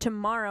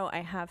tomorrow I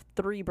have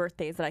 3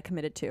 birthdays that I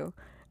committed to,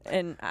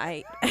 and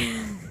I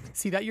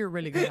See that you're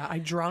really good at. I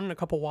drown in a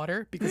cup of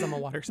water because I'm a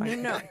water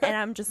sign. no, and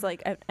I'm just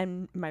like,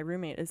 and my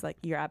roommate is like,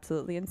 you're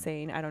absolutely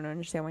insane. I don't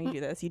understand why you do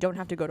this. You don't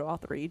have to go to all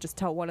 3. Just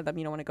tell one of them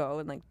you don't want to go,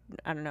 and like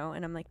I don't know.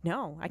 And I'm like,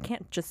 no, I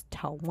can't just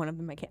tell one of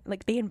them I can't.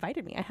 Like they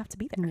invited me, I have to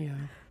be there. Yeah.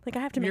 Like I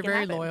have to You're make it very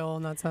happen. loyal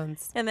in that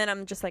sense. And then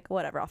I'm just like,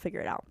 whatever, I'll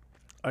figure it out.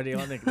 Are they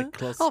on the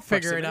close? I'll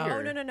figure it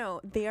proximity, out. or Oh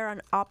no, they are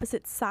on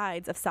opposite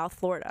sides of South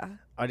Florida.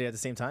 Are they at the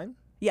same time?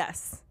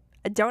 Yes.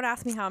 Don't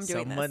ask me how I'm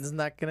doing Someone's this.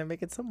 not gonna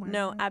make it somewhere.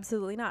 No,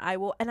 absolutely not. I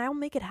will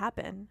make it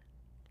happen.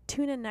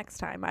 Tune in next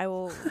time. I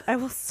will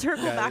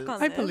circle Guys, back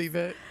on I this. believe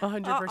it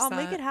 100%. I'll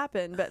make it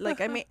happen, but like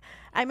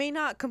I may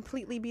not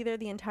completely be there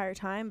the entire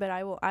time, but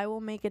I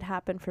will make it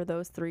happen for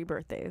those 3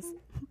 birthdays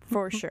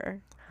for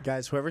sure.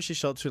 Guys, whoever she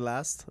showed to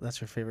last, that's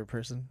your favorite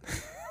person.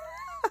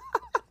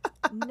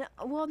 No,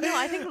 well, no,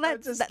 I think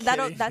that's just that's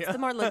kidding. the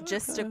more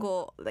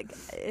logistical. Like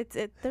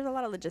there's a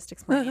lot of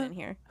logistics playing in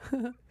here.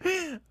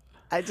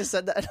 I just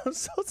said that. And I'm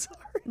so sorry.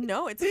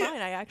 No, it's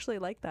fine. I actually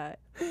like that.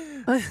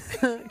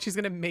 She's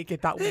gonna make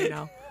it that way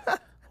now.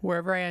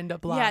 Wherever I end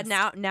up last.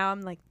 Yeah, now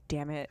I'm like,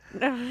 damn it.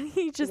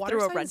 He just Water threw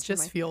a signs wrench in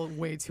just my. feel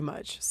way too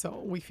much.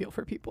 So we feel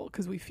for people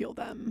because we feel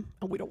them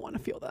and we don't want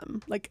to feel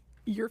them. Like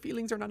your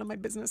feelings are none of my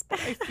business,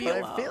 but I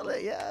feel. I feel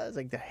it. Yeah, it's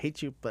like I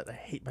hate you, but I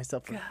hate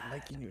myself for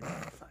liking you.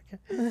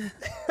 Motherfucker.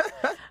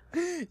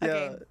 Yeah,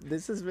 Okay.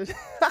 this has been.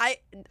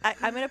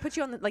 I'm gonna put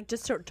you on the like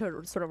just to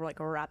sort of like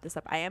wrap this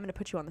up. I am gonna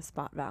put you on the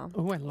spot, Val.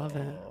 Oh, I love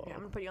it. Yeah, I'm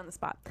gonna put you on the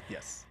spot.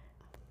 Yes.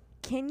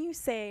 can you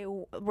say,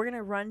 we're going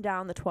to run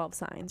down the 12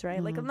 signs,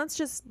 right? Like, let's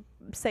just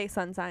say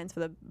sun signs for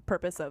the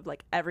purpose of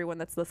like everyone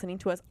that's listening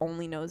to us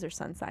only knows their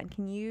sun sign.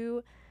 Can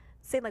you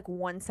say like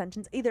one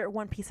sentence, either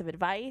one piece of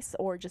advice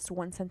or just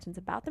one sentence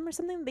about them or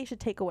something they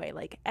should take away?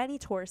 Like any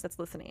Taurus that's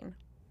listening,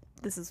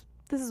 this is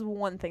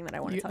one thing that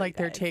I want to tell like you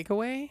their guys.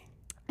 takeaway.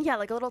 Yeah,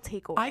 like a little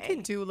takeaway. I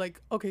could do like,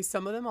 okay,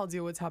 some of them I'll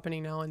do what's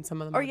happening now, and some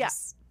of them Or I'll yeah,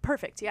 just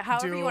perfect. Yeah,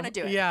 however you want to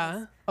do it.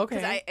 Yeah. Because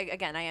Okay.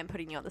 I am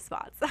putting you on the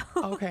spot. So.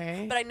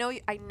 Okay. But I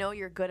know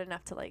you're good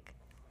enough to like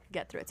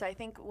get through it. So I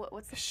think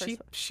what's the first one?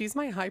 She's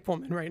my hype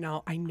woman right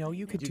now. I know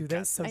you could do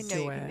this, so I know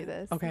do you it. can do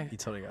this. Okay. You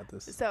totally got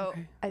this. So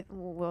Okay.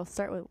 we'll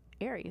start with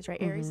Aries, right?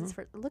 Aries is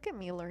for. Look at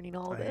me learning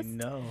all I this.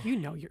 know. You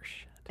know your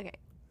shit. Okay,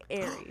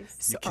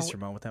 Aries. You kiss your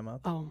mom with that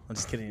mouth? Oh. I'm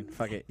just kidding.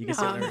 Fuck it. You can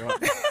say whatever you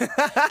want.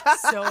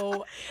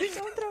 So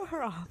Don't throw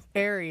her off.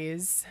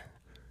 Aries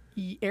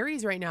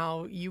right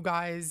now, you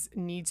guys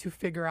need to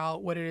figure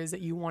out what it is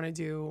that you want to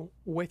do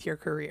with your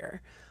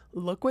career.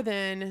 Look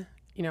within,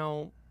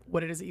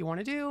 what it is that you want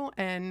to do,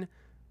 and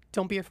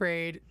don't be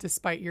afraid,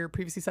 despite your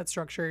previously set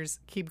structures.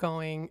 Keep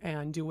going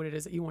and do what it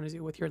is that you want to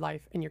do with your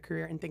life and your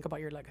career, and think about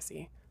your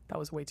legacy. That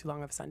was way too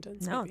long of a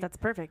sentence. No, maybe. that's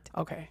perfect.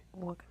 Okay.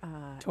 Look,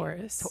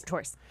 Taurus.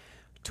 Taurus.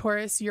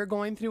 Taurus, you're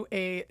going through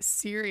a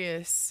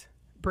serious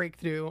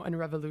breakthrough and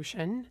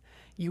revolution.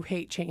 You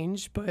hate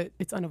change, but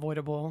it's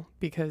unavoidable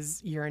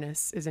because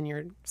Uranus is in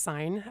your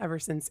sign ever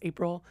since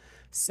April.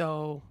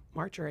 So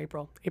March or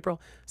April.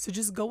 So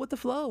just go with the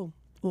flow.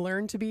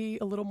 Learn to be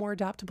a little more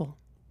adaptable.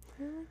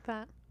 I like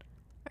that.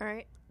 All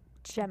right.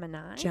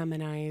 Gemini.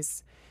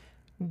 Geminis,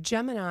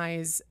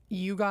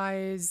 you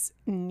guys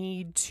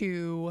need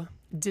to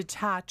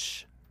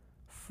detach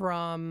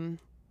from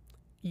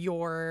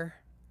your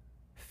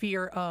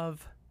fear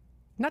of,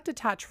 not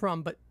detach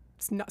from, but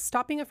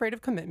stop being afraid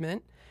of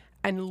commitment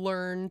and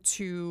learn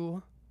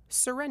to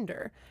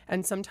surrender.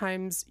 And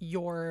sometimes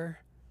your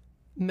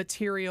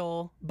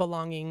material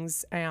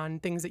belongings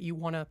and things that you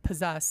want to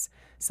possess,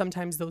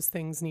 sometimes those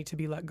things need to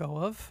be let go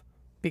of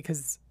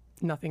because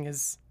nothing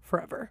is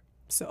forever.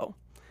 So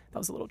that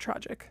was a little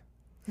tragic.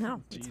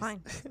 No, it's Jeez.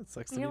 fine. It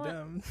sucks to You be know what?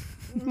 dumb.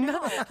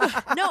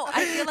 No,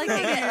 I feel like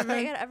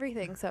they get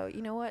everything. So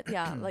you know what?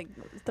 Yeah, like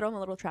throw them a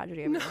little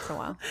tragedy every once in a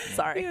while.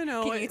 Sorry. You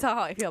know, Can you tell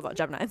how I feel about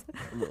Geminis?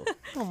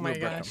 Oh my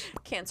Little gosh.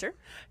 Cancer.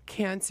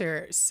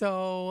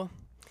 So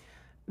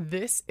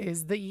this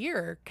is the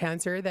year,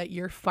 Cancer, that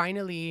you're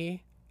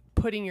finally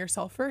putting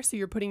yourself first. So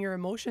you're putting your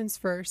emotions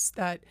first,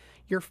 that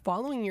you're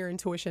following your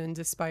intuition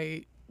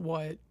despite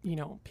what,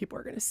 people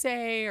are going to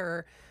say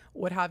or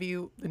what have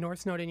you. The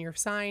North Node in your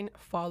sign,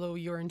 follow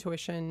your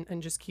intuition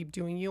and just keep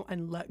doing you,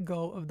 and let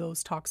go of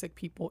those toxic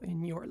people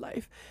in your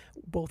life,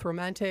 both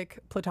romantic,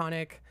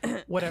 platonic,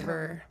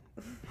 whatever.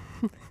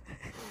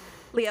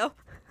 Leo.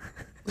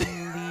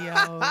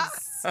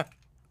 Leos.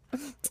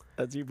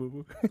 That's you, boo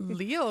boo.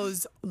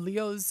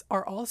 Leos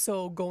are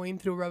also going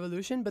through a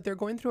revolution, but they're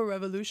going through a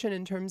revolution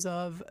in terms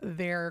of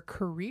their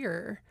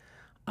career.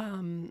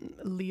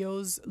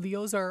 Leos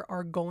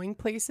are going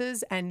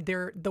places, and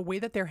the way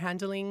that they're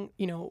handling,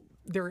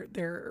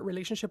 their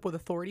relationship with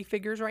authority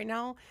figures right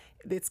now,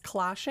 it's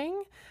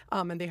clashing,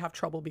 and they have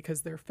trouble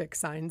because they're fixed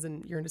signs,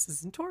 and Uranus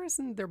is in Taurus,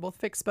 and they're both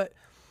fixed. But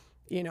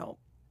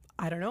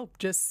I don't know,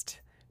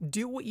 just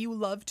do what you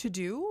love to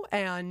do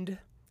and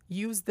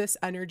use this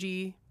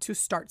energy to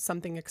start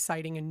something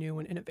exciting and new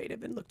and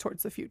innovative, and look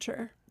towards the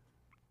future.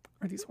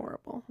 Are these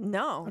horrible?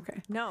 No.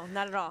 Okay. No,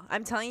 not at all.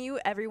 I'm telling you,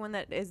 everyone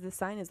that is the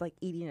sign is like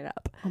eating it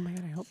up. Oh my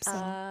God, I hope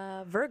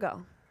so.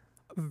 Virgo.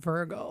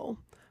 Virgo.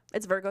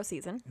 It's Virgo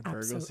season.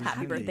 Absolutely. season.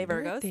 Happy birthday,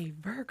 Virgos. Birthday,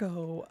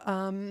 Virgo.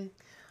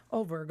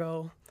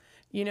 Virgo.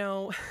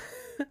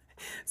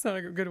 It's not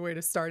a good way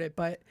to start it,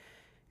 but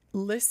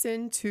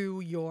listen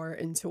to your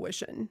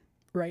intuition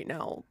right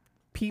now.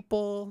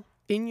 People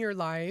in your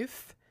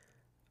life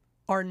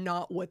are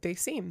not what they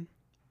seem.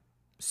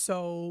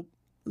 So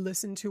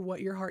listen to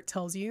what your heart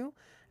tells you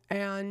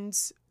and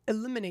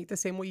eliminate the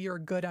same way you're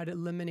good at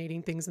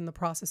eliminating things in the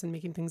process and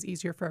making things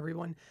easier for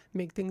everyone.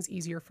 Make things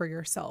easier for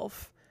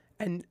yourself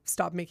and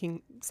stop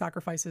making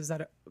sacrifices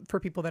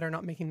for people that are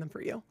not making them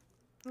for you.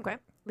 Okay.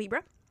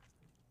 Libra.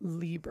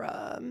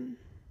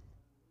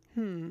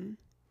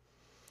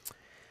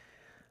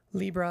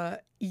 Libra,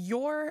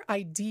 your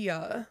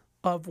idea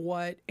of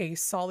what a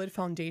solid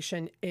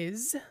foundation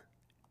is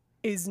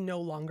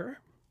no longer.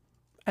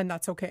 And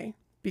that's okay,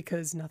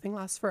 because nothing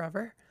lasts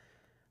forever.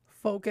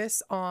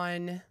 Focus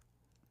on,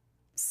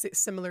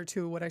 similar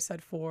to what I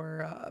said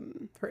for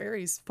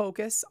Aries,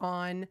 focus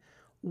on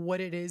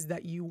what it is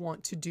that you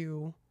want to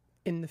do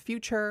in the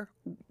future,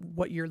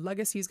 what your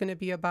legacy is going to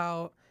be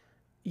about,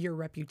 your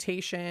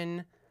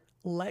reputation.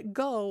 Let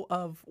go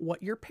of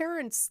what your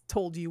parents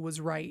told you was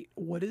right.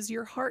 What does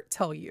your heart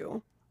tell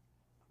you?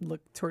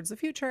 Look towards the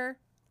future.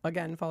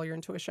 Again, follow your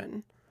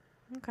intuition.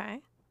 Okay.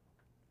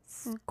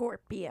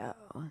 Scorpio.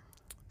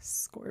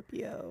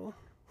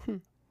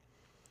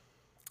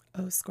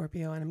 Oh,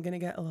 Scorpio. And I'm going to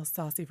get a little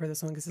saucy for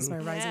this one because it's my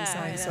rising Yeah,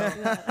 sign. I So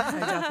know. I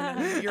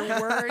definitely, your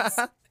words.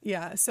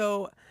 Yeah.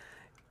 So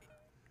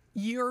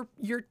Your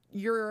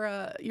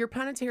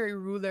planetary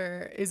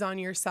ruler is on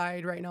your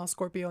side right now,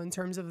 Scorpio, in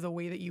terms of the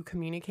way that you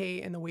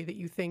communicate and the way that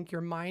you think.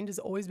 Your mind has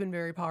always been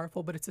very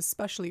powerful, but it's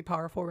especially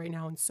powerful right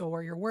now, and so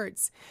are your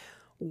words.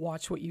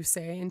 Watch what you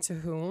say and to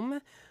whom.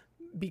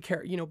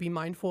 Be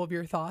mindful of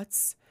your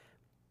thoughts,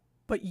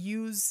 but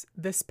use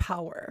this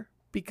power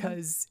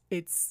because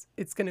it's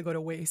going to go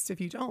to waste if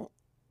you don't.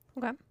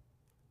 Okay.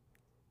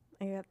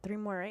 I got 3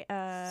 more, right?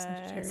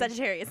 Sagittarius.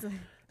 Sagittarius.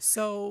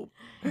 So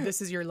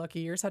this is your lucky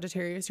year,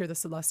 Sagittarius. You're the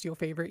celestial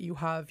favorite. You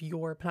have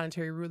your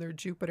planetary ruler,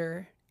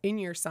 Jupiter, in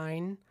your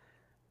sign.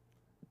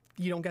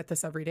 You don't get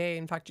this every day.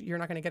 In fact, you're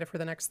not going to get it for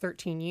the next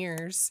 13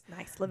 years.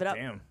 Nice. Live it up.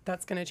 Damn.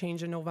 That's going to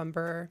change in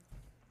November.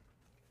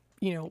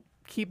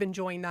 Keep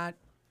enjoying that.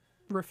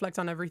 Reflect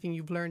on everything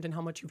you've learned and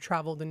how much you've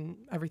traveled and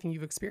everything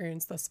you've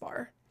experienced thus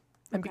far.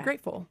 And be Okay.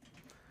 grateful.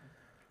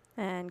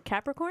 And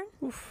Capricorn?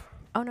 Oof.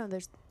 Oh, no,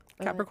 there's...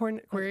 Capricorn,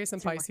 Aquarius,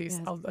 and 2 more, Pisces.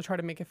 yes. I'll try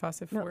to make it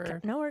fast if No, we're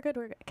no, we're good.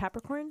 We're good.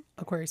 Capricorn?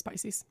 Aquarius,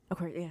 Pisces.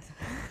 Aquarius,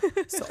 yes.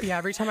 So yeah,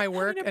 every time I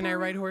work and I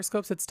write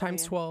horoscopes, it's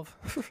times Yeah.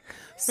 12.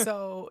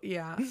 So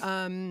yeah.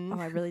 Oh,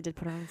 I really did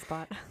put her on the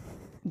spot.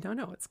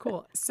 No, it's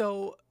cool.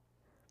 So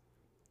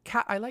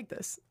I like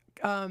this.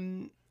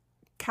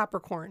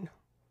 Capricorn.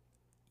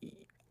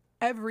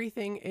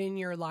 Everything in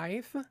your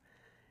life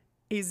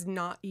is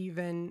not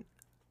even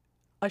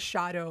a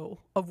shadow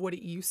of what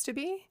it used to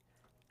be.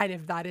 And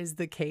if that is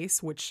the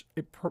case, which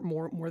it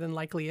more than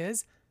likely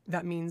is,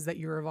 that means that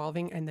you're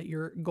evolving and that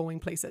you're going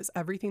places.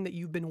 Everything that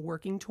you've been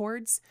working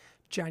towards,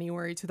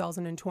 January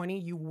 2020,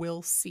 you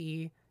will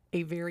receive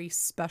a very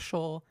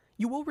special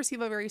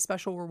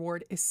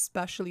reward,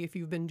 especially if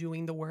you've been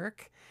doing the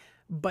work.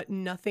 But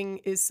nothing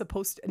is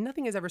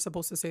ever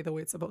supposed to stay the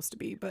way it's supposed to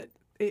be. But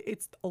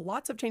it's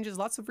lots of changes,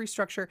 lots of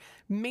restructure,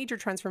 major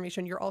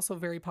transformation. You're also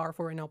very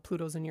powerful right now.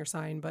 Pluto's in your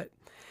sign, but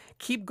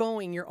keep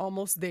going. You're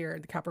almost there,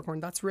 the Capricorn.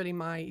 That's really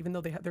even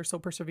though they're so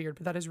persevered,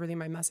 but that is really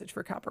my message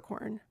for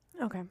Capricorn.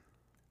 Okay.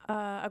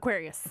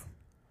 Aquarius.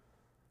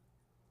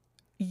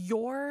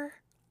 Your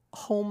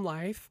home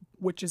life,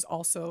 which is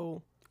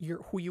also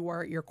who you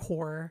are at your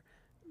core,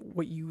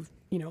 what you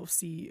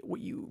see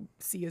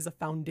as a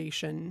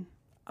foundation,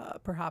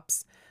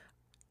 perhaps,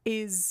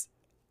 is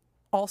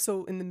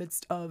also in the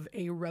midst of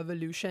a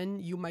revolution.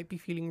 You might be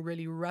feeling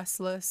really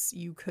restless.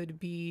 You could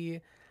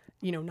be,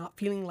 not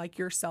feeling like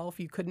yourself.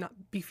 You could not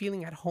be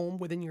feeling at home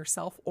within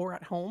yourself or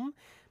at home.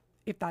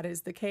 If that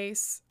is the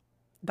case,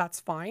 that's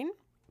fine.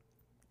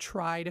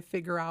 Try to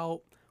figure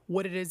out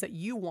what it is that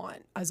you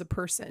want as a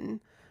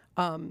person,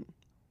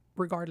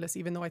 regardless,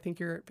 even though I think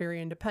you're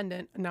very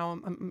independent. Now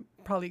I'm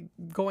probably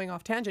going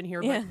off tangent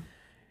here, Yeah. but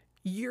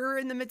you're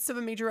in the midst of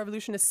a major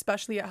revolution,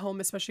 especially at home,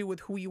 especially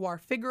with who you are.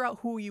 Figure out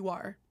who you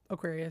are,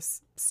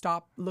 Aquarius.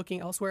 Stop looking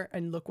elsewhere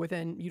and look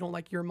within. You don't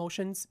like your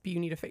emotions, but you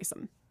need to face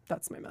them.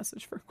 That's my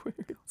message for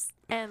Aquarius.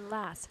 And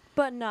last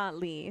but not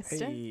least,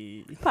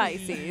 Hey.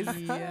 Pisces.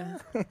 Yeah.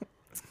 A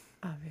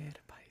ver,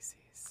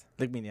 Pisces.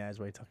 Look me in the eyes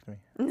while you talk to me.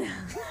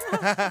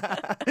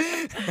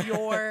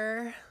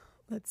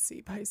 Let's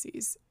see,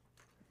 Pisces.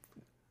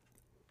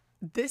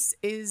 There's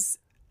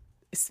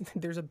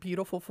a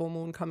beautiful full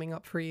moon coming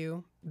up for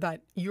you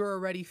that you're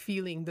already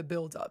feeling the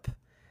build up,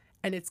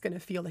 and it's going to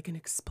feel like an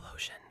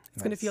explosion.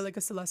 It's going to feel like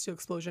a celestial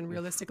explosion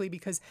realistically,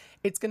 because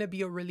it's going to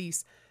be a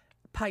release.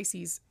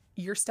 Pisces,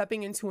 you're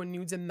stepping into a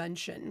new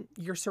dimension.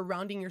 You're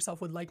surrounding yourself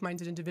with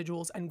like-minded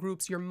individuals and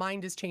groups. Your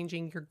mind is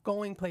changing. You're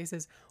going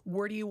places.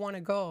 Where do you want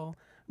to go?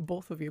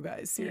 Both of you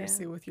guys,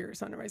 seriously, with your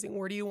sun and rising.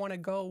 Where do you want to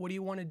go? What do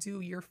you want to do?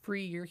 You're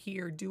free. You're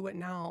here. Do it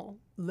now.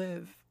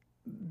 Live.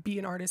 Be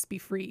an artist. Be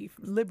free.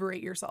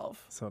 Liberate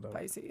yourself. So dope.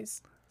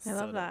 Pisces. I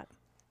love that.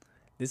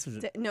 This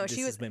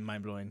has been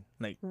mind blowing.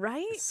 Like,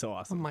 Right? it's so Oh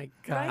awesome. my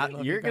God. I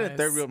love You're you gonna guys.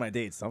 third wheel my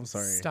dates. I'm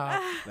sorry. Stop.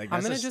 Like, I'm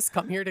that's gonna just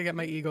come here to get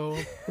my ego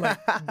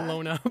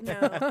blown up.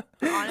 No,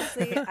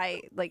 honestly,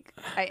 I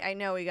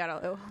know we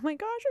gotta. Oh my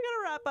gosh, we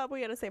gotta wrap up. We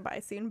gotta say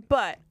bye soon.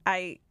 But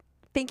I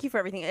thank you for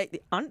everything.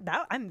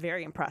 I'm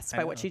very impressed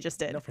by what she just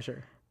did. No, for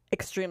sure.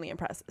 Extremely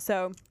impressed.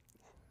 So,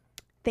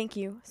 thank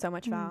you so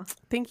much, Val.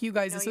 Thank you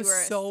guys. No, This you was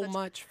were so such-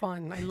 much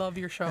fun. I love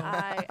your show.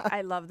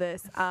 I love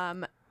this.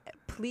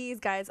 Please,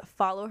 guys,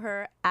 follow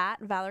her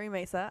at Valerie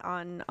Mesa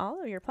on all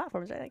of your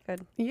platforms. Right?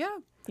 Good. Yeah.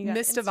 You got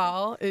Miss Insta-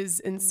 Deval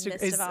is Miss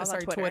Deval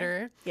on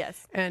Twitter.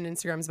 Yes. And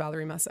Instagram's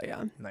Valerie Mesa,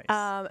 yeah. Nice.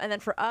 And then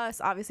for us,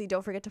 obviously,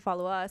 don't forget to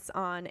follow us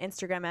on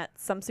Instagram at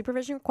Some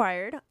Supervision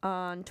Required.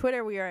 On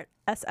Twitter, we are at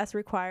SS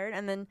Required.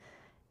 And then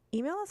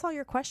email us all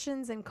your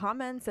questions and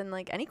comments, and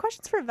like any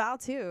questions for Val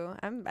too.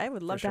 I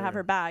would love to have sure.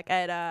 her back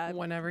at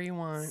Whenever you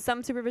want.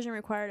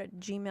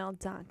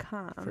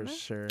 somesupervisionrequired@gmail.com. For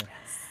sure.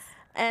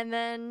 And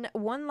then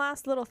one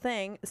last little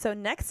thing. So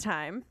next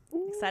time,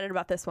 excited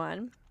about this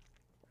one.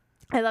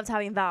 I loved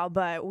having Val,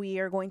 but we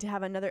are going to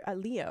have a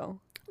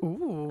Leo.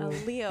 Ooh. A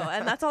Leo,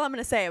 and that's all I'm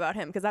going to say about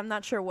him, because I'm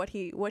not sure what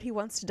he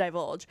wants to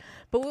divulge.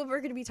 But we're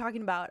going to be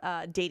talking about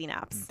dating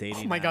apps.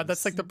 Dating Oh my God, apps.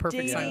 that's like the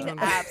perfect Dating time.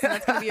 apps, and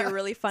that's going to be a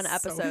really fun So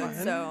episode. fun.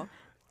 So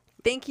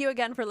thank you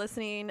again for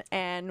listening,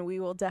 and we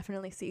will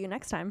definitely see you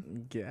next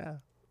time. Yeah.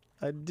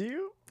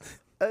 Adieu.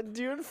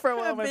 Doing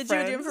farewell, my Bid you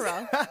friends. adieu and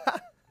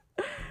farewell.